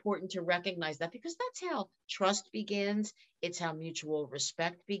so important to recognize that, because that's how trust begins. It's how mutual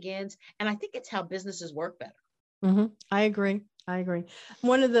respect begins. And I think it's how businesses work better. Mm-hmm. I agree. I agree.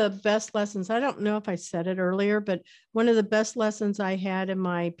 One of the best lessons, I don't know if I said it earlier, but one of the best lessons I had in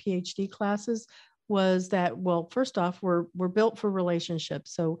my PhD classes was that, well, first off, we're built for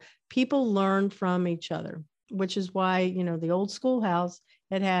relationships. So people learn from each other, which is why, the old schoolhouse,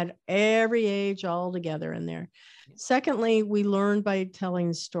 it had every age all together in there. Secondly, we learn by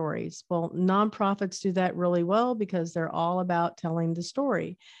telling stories. Well, nonprofits do that really well because they're all about telling the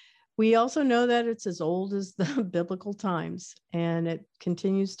story. We also know that it's as old as the biblical times, and it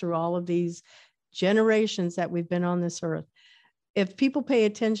continues through all of these generations that we've been on this earth. If people pay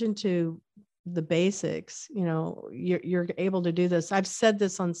attention to the basics, you're able to do this. I've said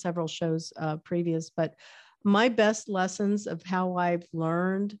this on several shows previous, but my best lessons of how I've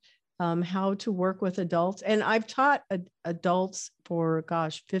learned how to work with adults, and I've taught adults for,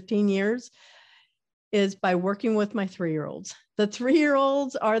 15 years, is by working with my 3-year-olds. The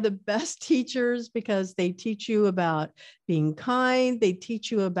 3-year-olds are the best teachers because they teach you about being kind. They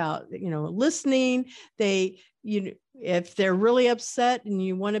teach you about, listening. If they're really upset and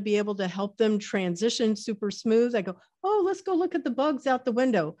you want to be able to help them transition super smooth, I go, oh, let's go look at the bugs out the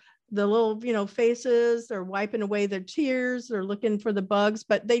window. The little, faces, they're wiping away their tears. They're looking for the bugs,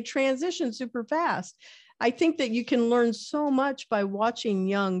 but they transition super fast. I think that you can learn so much by watching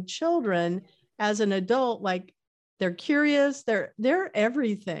young children as an adult. Like, they're curious, they're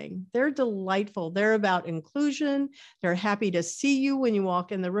everything. They're delightful. They're about inclusion. They're happy to see you when you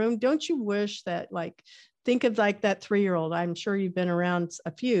walk in the room. Don't you wish that, think of like that 3-year-old. I'm sure you've been around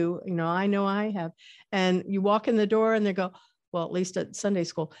a few, I know I have. And you walk in the door and they go, well, at least at Sunday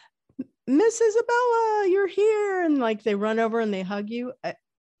school, Miss Isabella, you're here. And they run over and they hug you.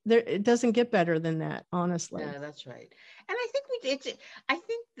 It doesn't get better than that, honestly. No, that's right. And I think I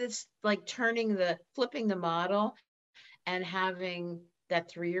think this, flipping the model and having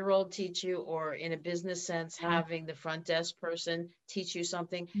that 3-year-old teach you, or in a business sense, having the front desk person teach you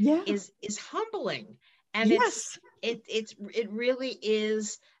something, Yeah. is humbling. And Yes. it really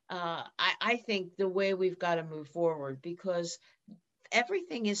is. I think the way we've got to move forward, because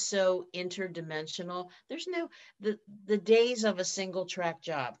everything is so interdimensional. There's the days of a single track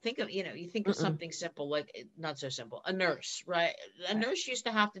job. Think of, you think of something simple, like, not so simple, a nurse, right? A nurse used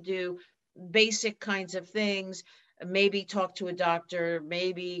to have to do basic kinds of things, maybe talk to a doctor,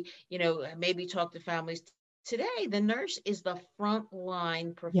 maybe talk to families. Today, the nurse is the front line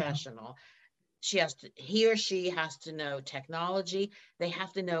Yeah. professional. He or she has to know technology. They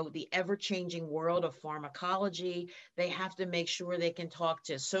have to know the ever-changing world of pharmacology. They have to make sure they can talk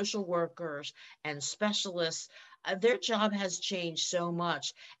to social workers and specialists. Their job has changed so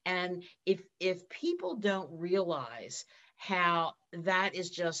much. And if people don't realize how that is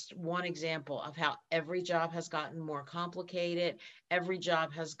just one example of how every job has gotten more complicated, every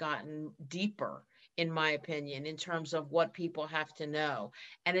job has gotten deeper, in my opinion, in terms of what people have to know.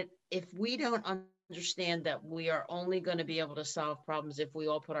 And if we don't understand that we are only going to be able to solve problems if we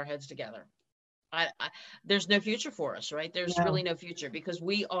all put our heads together, there's no future for us, right? There's really no future, because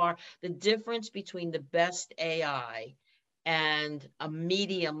we are the difference between the best AI and a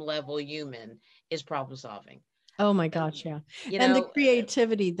medium level human is problem solving. Oh my gosh, yeah. You And the know,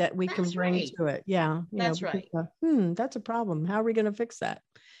 creativity that we can that's bring right. to it. Yeah. That's Because, right. that's a problem. How are we going to fix that?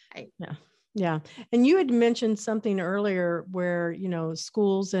 Right. Yeah. Yeah. And you had mentioned something earlier where,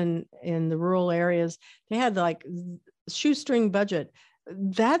 schools in the rural areas, they had shoestring budget.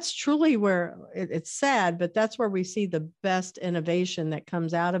 That's truly where it's sad, but that's where we see the best innovation that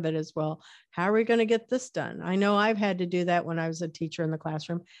comes out of it as well. How are we going to get this done? I know I've had to do that when I was a teacher in the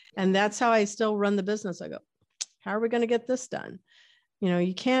classroom, and that's how I still run the business. I go, how are we going to get this done?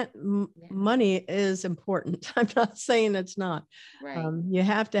 You can't, money is important. I'm not saying it's not. Right. You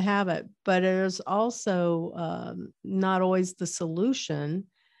have to have it, but it is also not always the solution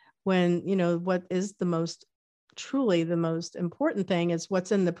when, what is truly the most important thing is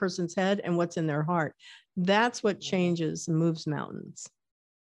what's in the person's head and what's in their heart. That's what changes and moves mountains.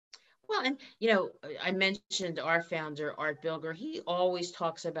 Well, and I mentioned our founder, Art Bilger. He always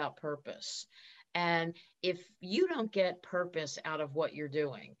talks about purpose. And if you don't get purpose out of what you're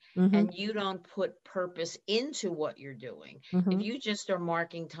doing, Mm-hmm. and you don't put purpose into what you're doing, Mm-hmm. if you just are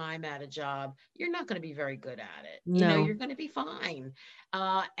marking time at a job, you're not going to be very good at it. No. You're going to be fine.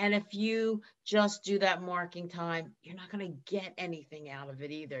 And if you just do that marking time, you're not going to get anything out of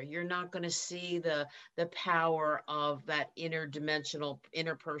it either. You're not going to see the power of that interdimensional,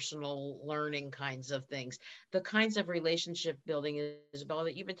 interpersonal learning kinds of things, the kinds of relationship building, Isabella,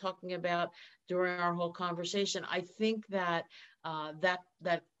 that you've been talking about during our whole conversation. I think that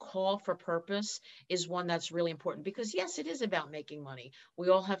that call for purpose is one that's really important, because yes, it is about making money. We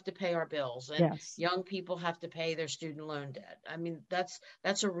all have to pay our bills, and Yes. young people have to pay their student loan debt. I mean,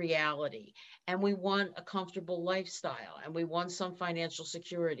 that's a reality, and we want a comfortable lifestyle, and we want some financial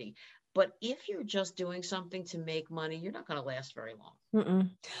security. But if you're just doing something to make money, you're not going to last very long. Mm-mm.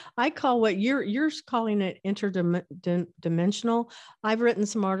 I call what you're calling it interdimensional. I've written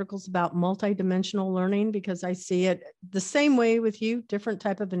some articles about multidimensional learning because I see it the same way with you, different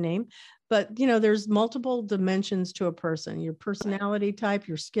type of a name. But there's multiple dimensions to a person: your personality type,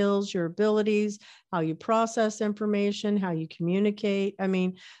 your skills, your abilities, how you process information, how you communicate. I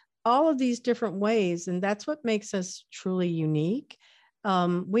mean, all of these different ways, and that's what makes us truly unique.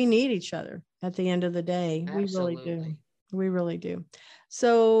 We need each other at the end of the day. We really do. Absolutely. We really do.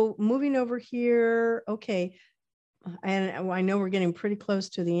 So moving over here, okay, and I know we're getting pretty close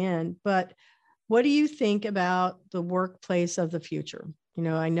to the end, but what do you think about the workplace of the future?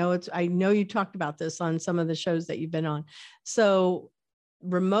 I know you talked about this on some of the shows that you've been on. So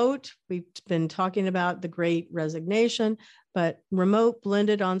remote, we've been talking about the great resignation, but remote,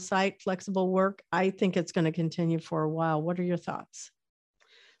 blended, on-site, flexible work, I think it's going to continue for a while. What are your thoughts?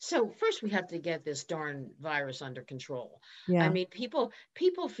 So first we have to get this darn virus under control. I Yeah. mean, people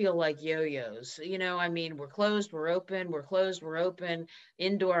feel like yo-yos. I mean, we're closed, we're open, we're closed, we're open,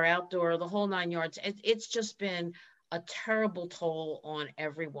 indoor, outdoor, the whole nine yards. It's just been a terrible toll on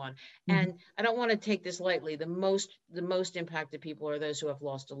everyone. Mhm. And I don't want to take this lightly. The most impacted people are those who have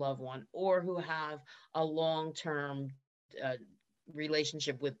lost a loved one, or who have a long-term uh,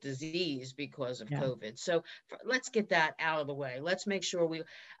 relationship with disease because of Yeah. COVID. So let's get that out of the way. Let's make sure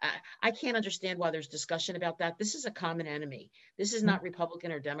I can't understand why there's discussion about that. This is a common enemy. This is not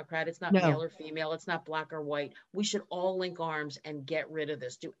Republican or Democrat. It's not No. male or female. It's not black or white. We should all link arms and get rid of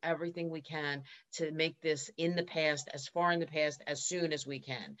this. Do everything we can to make this in the past, as far in the past, as soon as we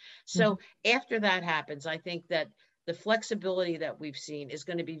can. So after that happens, I think that the flexibility that we've seen is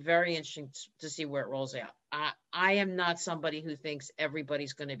going to be very interesting to see where it rolls out. I am not somebody who thinks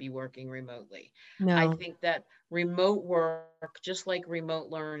everybody's going to be working remotely. I No. think that remote work, just like remote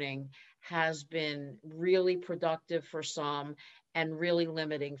learning, has been really productive for some and really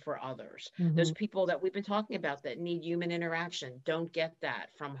limiting for others. Those Mhm. people that we've been talking about that need human interaction don't get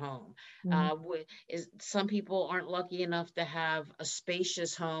that from home. Mhm. Some people aren't lucky enough to have a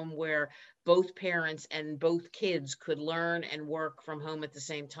spacious home where both parents and both kids could learn and work from home at the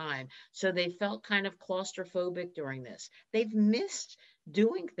same time. So they felt kind of claustrophobic during this. They've missed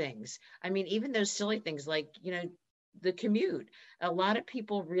doing things. I mean, even those silly things like, the commute. A lot of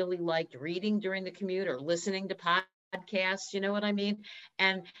people really liked reading during the commute or listening to podcasts, you know what I mean?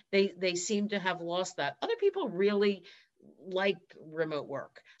 And they seem to have lost that. Other people really like remote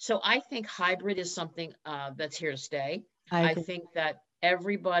work. So I think hybrid is something that's here to stay. I I agree. think that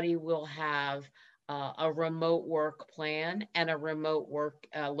everybody will have a remote work plan and a remote work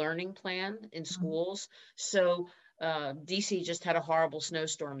learning plan in schools. So DC just had a horrible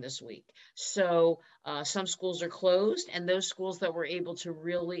snowstorm this week. So some schools are closed, and those schools that were able to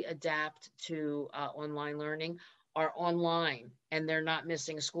really adapt to online learning are online, and they're not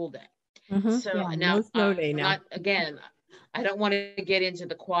missing a school day. So Yeah. No now snow day I'm now. not, again, I don't want to get into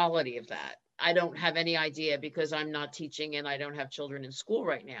the quality of that. I don't have any idea because I'm not teaching and I don't have children in school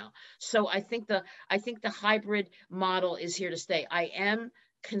right now. So I think the hybrid model is here to stay. I am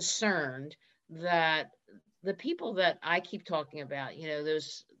concerned that the people that I keep talking about,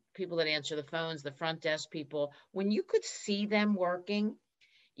 those people that answer the phones, the front desk people, when you could see them working,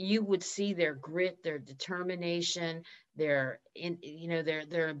 you would see their grit, their determination, their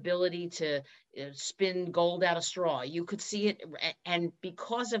ability to spin gold out of straw. You could see it, and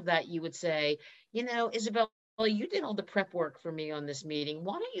because of that, you would say, Isabella, you did all the prep work for me on this meeting.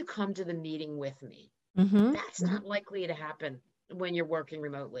 Why don't you come to the meeting with me? Mm-hmm. That's not likely to happen when you're working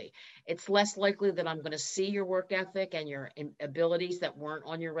remotely. It's less likely that I'm going to see your work ethic and your abilities that weren't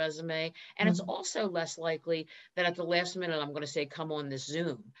on your resume. And it's also less likely that at the last minute I'm going to say, come on this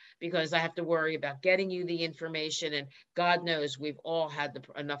Zoom, because I have to worry about getting you the information. And God knows we've all had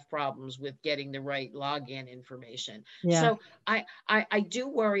enough problems with getting the right login information. Yeah. So I do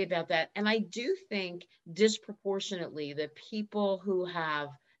worry about that. And I do think disproportionately the people who have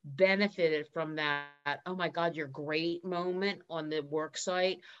benefited from that, oh my God, you're great moment on the work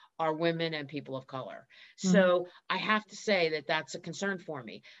site, are women and people of color. So I have to say that that's a concern for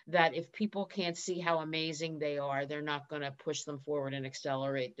me, that if people can't see how amazing they are, they're not going to push them forward and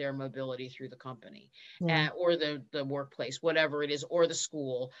accelerate their mobility through the company, or the workplace, whatever it is, or the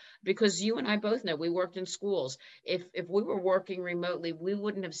school. Because you and I both know, we worked in schools. If we were working remotely, we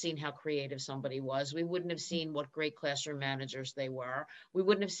wouldn't have seen how creative somebody was. We wouldn't have seen what great classroom managers they were. We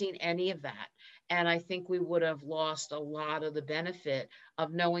wouldn't have seen any of that. And I think we would have lost a lot of the benefit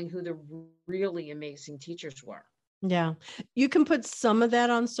of knowing who the really amazing teachers were. Yeah. You can put some of that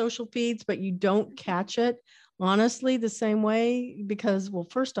on social feeds, but you don't catch it, honestly, the same way, because, well,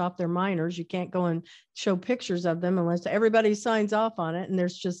 first off, they're minors. You can't go and show pictures of them unless everybody signs off on it. And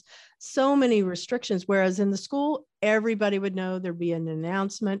there's just so many restrictions. Whereas in the school, everybody would know, there'd be an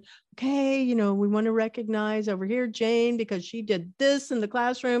announcement. Okay, we want to recognize over here Jane because she did this in the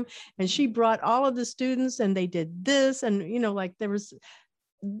classroom and she brought all of the students and they did this. And, like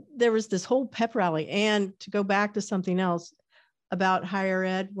there was this whole pep rally. And to go back to something else about higher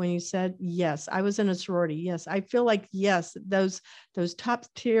ed, when you said, yes, I was in a sorority. Yes, I feel like, yes, those top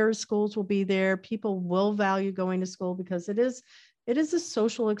tier schools will be there. People will value going to school because it is a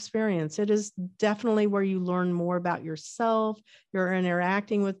social experience. It is definitely where you learn more about yourself. You're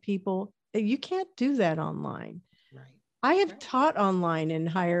interacting with people. You can't do that online. Right. I have taught online in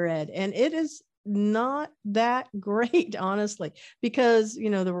higher ed, and it is not that great, honestly, because,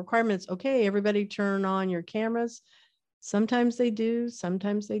 the requirements, okay, everybody turn on your cameras. Sometimes they do,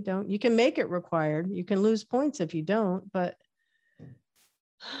 sometimes they don't. You can make it required. You can lose points if you don't, but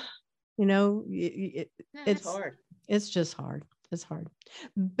It's hard. It's just hard. It's hard.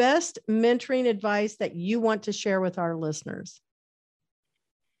 Best mentoring advice that you want to share with our listeners?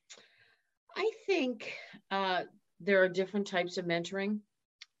 I think there are different types of mentoring.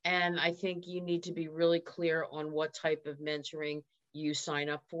 And I think you need to be really clear on what type of mentoring you sign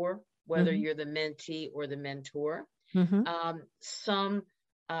up for, whether you're the mentee or the mentor. Some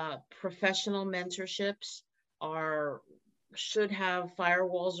professional mentorships should have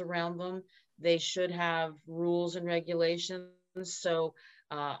firewalls around them. They should have rules and regulations. So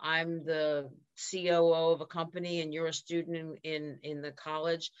I'm the COO of a company and you're a student in the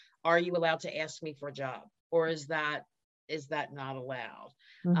college. Are you allowed to ask me for a job? Or is that not allowed?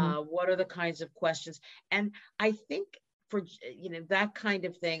 What are the kinds of questions? And I think for that kind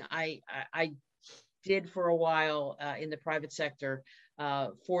of thing, I did for a while in the private sector,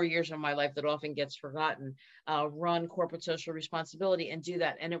 4 years of my life that often gets forgotten, run corporate social responsibility and do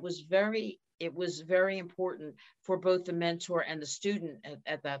that. And it was very important for both the mentor and the student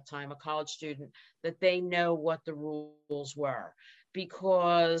at that time, a college student, that they know what the rules were,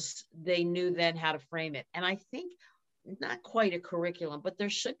 because they knew then how to frame it. And I think not quite a curriculum, but there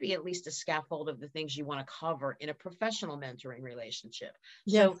should be at least a scaffold of the things you want to cover in a professional mentoring relationship.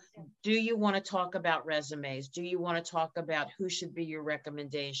 So do you want to talk about resumes? Do you want to talk about who should be your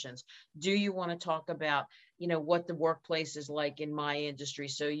recommendations? Do you want to talk about, what the workplace is like in my industry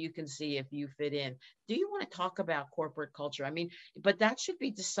so you can see if you fit in? Do you want to talk about corporate culture? I mean, but that should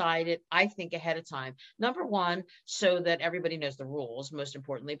be decided, I think, ahead of time. Number one, so that everybody knows the rules, most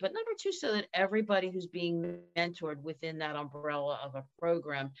importantly, but number two, so that everybody who's being mentored within that umbrella of a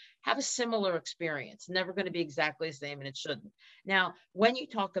program have a similar experience. Never going to be exactly the same, and it shouldn't. Now, when you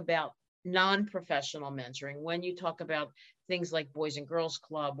talk about non-professional mentoring, when you talk about things like Boys and Girls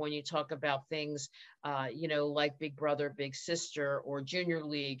Club, when you talk about things, like Big Brother, Big Sister, or Junior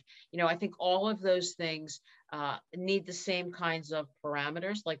League, I think all of those things need the same kinds of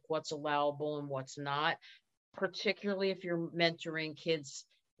parameters, like what's allowable and what's not, particularly if you're mentoring kids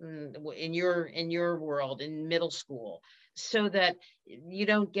in your world in middle school, so that you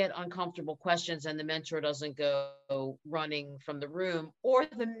don't get uncomfortable questions and the mentor doesn't go running from the room, or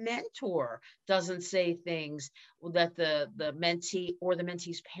the mentor doesn't say things that the mentee or the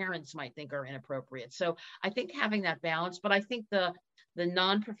mentee's parents might think are inappropriate. So I think having that balance, but I think the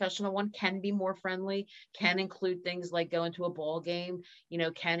non-professional one can be more friendly, can include things like going to a ball game,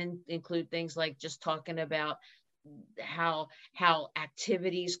 can include things like just talking about how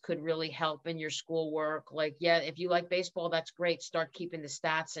activities could really help in your schoolwork. Like, yeah, if you like baseball, that's great. Start keeping the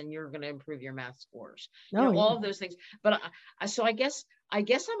stats and you're going to improve your math scores. Oh, all of those things. But so I guess I'm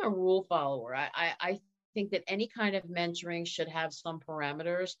a rule follower. I think that any kind of mentoring should have some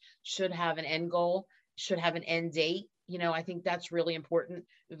parameters, should have an end goal, should have an end date. I think that's really important,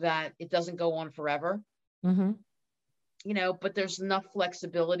 that it doesn't go on forever. Mm-hmm. But there's enough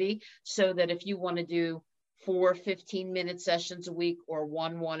flexibility so that if you want to do 4 15-minute sessions a week or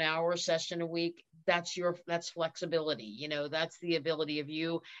 1 hour session a week, that's flexibility. That's the ability of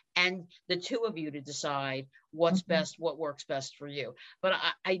you and the two of you to decide what's best, what works best for you. But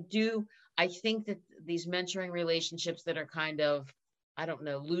I think that these mentoring relationships that are kind of, I don't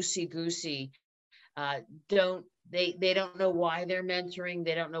know, loosey-goosey, they don't know why they're mentoring.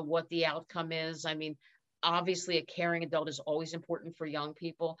 They don't know what the outcome is. I mean, obviously a caring adult is always important for young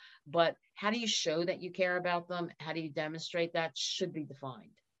people, but how do you show that you care about them? How do you demonstrate that should be defined?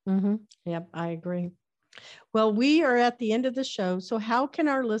 Mm-hmm. Yep, I agree. Well, we are at the end of the show. So how can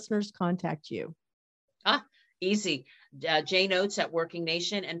our listeners contact you? Easy. Jane Oates at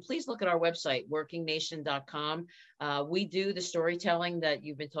WorkingNation. And please look at our website, WorkingNation.com. We do the storytelling that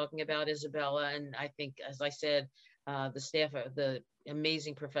you've been talking about, Isabella. And I think, as I said, the staff, the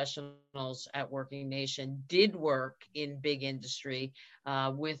amazing professionals at WorkingNation did work in big industry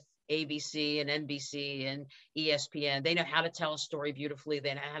with ABC and NBC and ESPN. They know how to tell a story beautifully.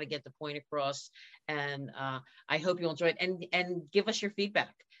 They know how to get the point across. And I hope you'll enjoy it, and give us your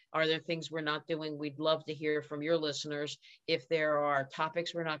feedback. Are there things we're not doing? We'd love to hear from your listeners if there are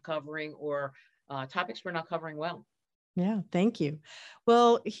topics we're not covering or topics we're not covering well. Yeah, thank you.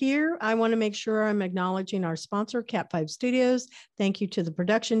 Well, here I want to make sure I'm acknowledging our sponsor, Cat 5 Studios. Thank you to the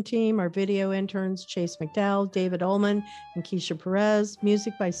production team, our video interns, Chase McDowell, David Ullman, and Keisha Perez.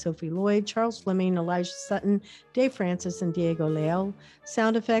 Music by Sophie Lloyd, Charles Fleming, Elijah Sutton, Dave Francis, and Diego Leal.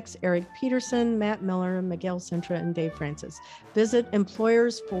 Sound effects, Eric Peterson, Matt Miller, Miguel Sintra, and Dave Francis. Visit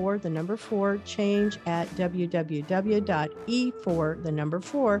employers for the number 4 change at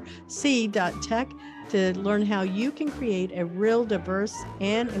www.e4c.tech to learn how you can create a real diverse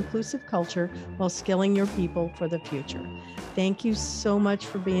and inclusive culture while skilling your people for the future. Thank you so much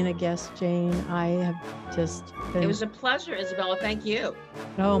for being a guest, Jane. I have just been... It was a pleasure, Isabella. Thank you.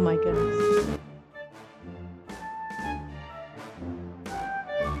 Oh, my goodness.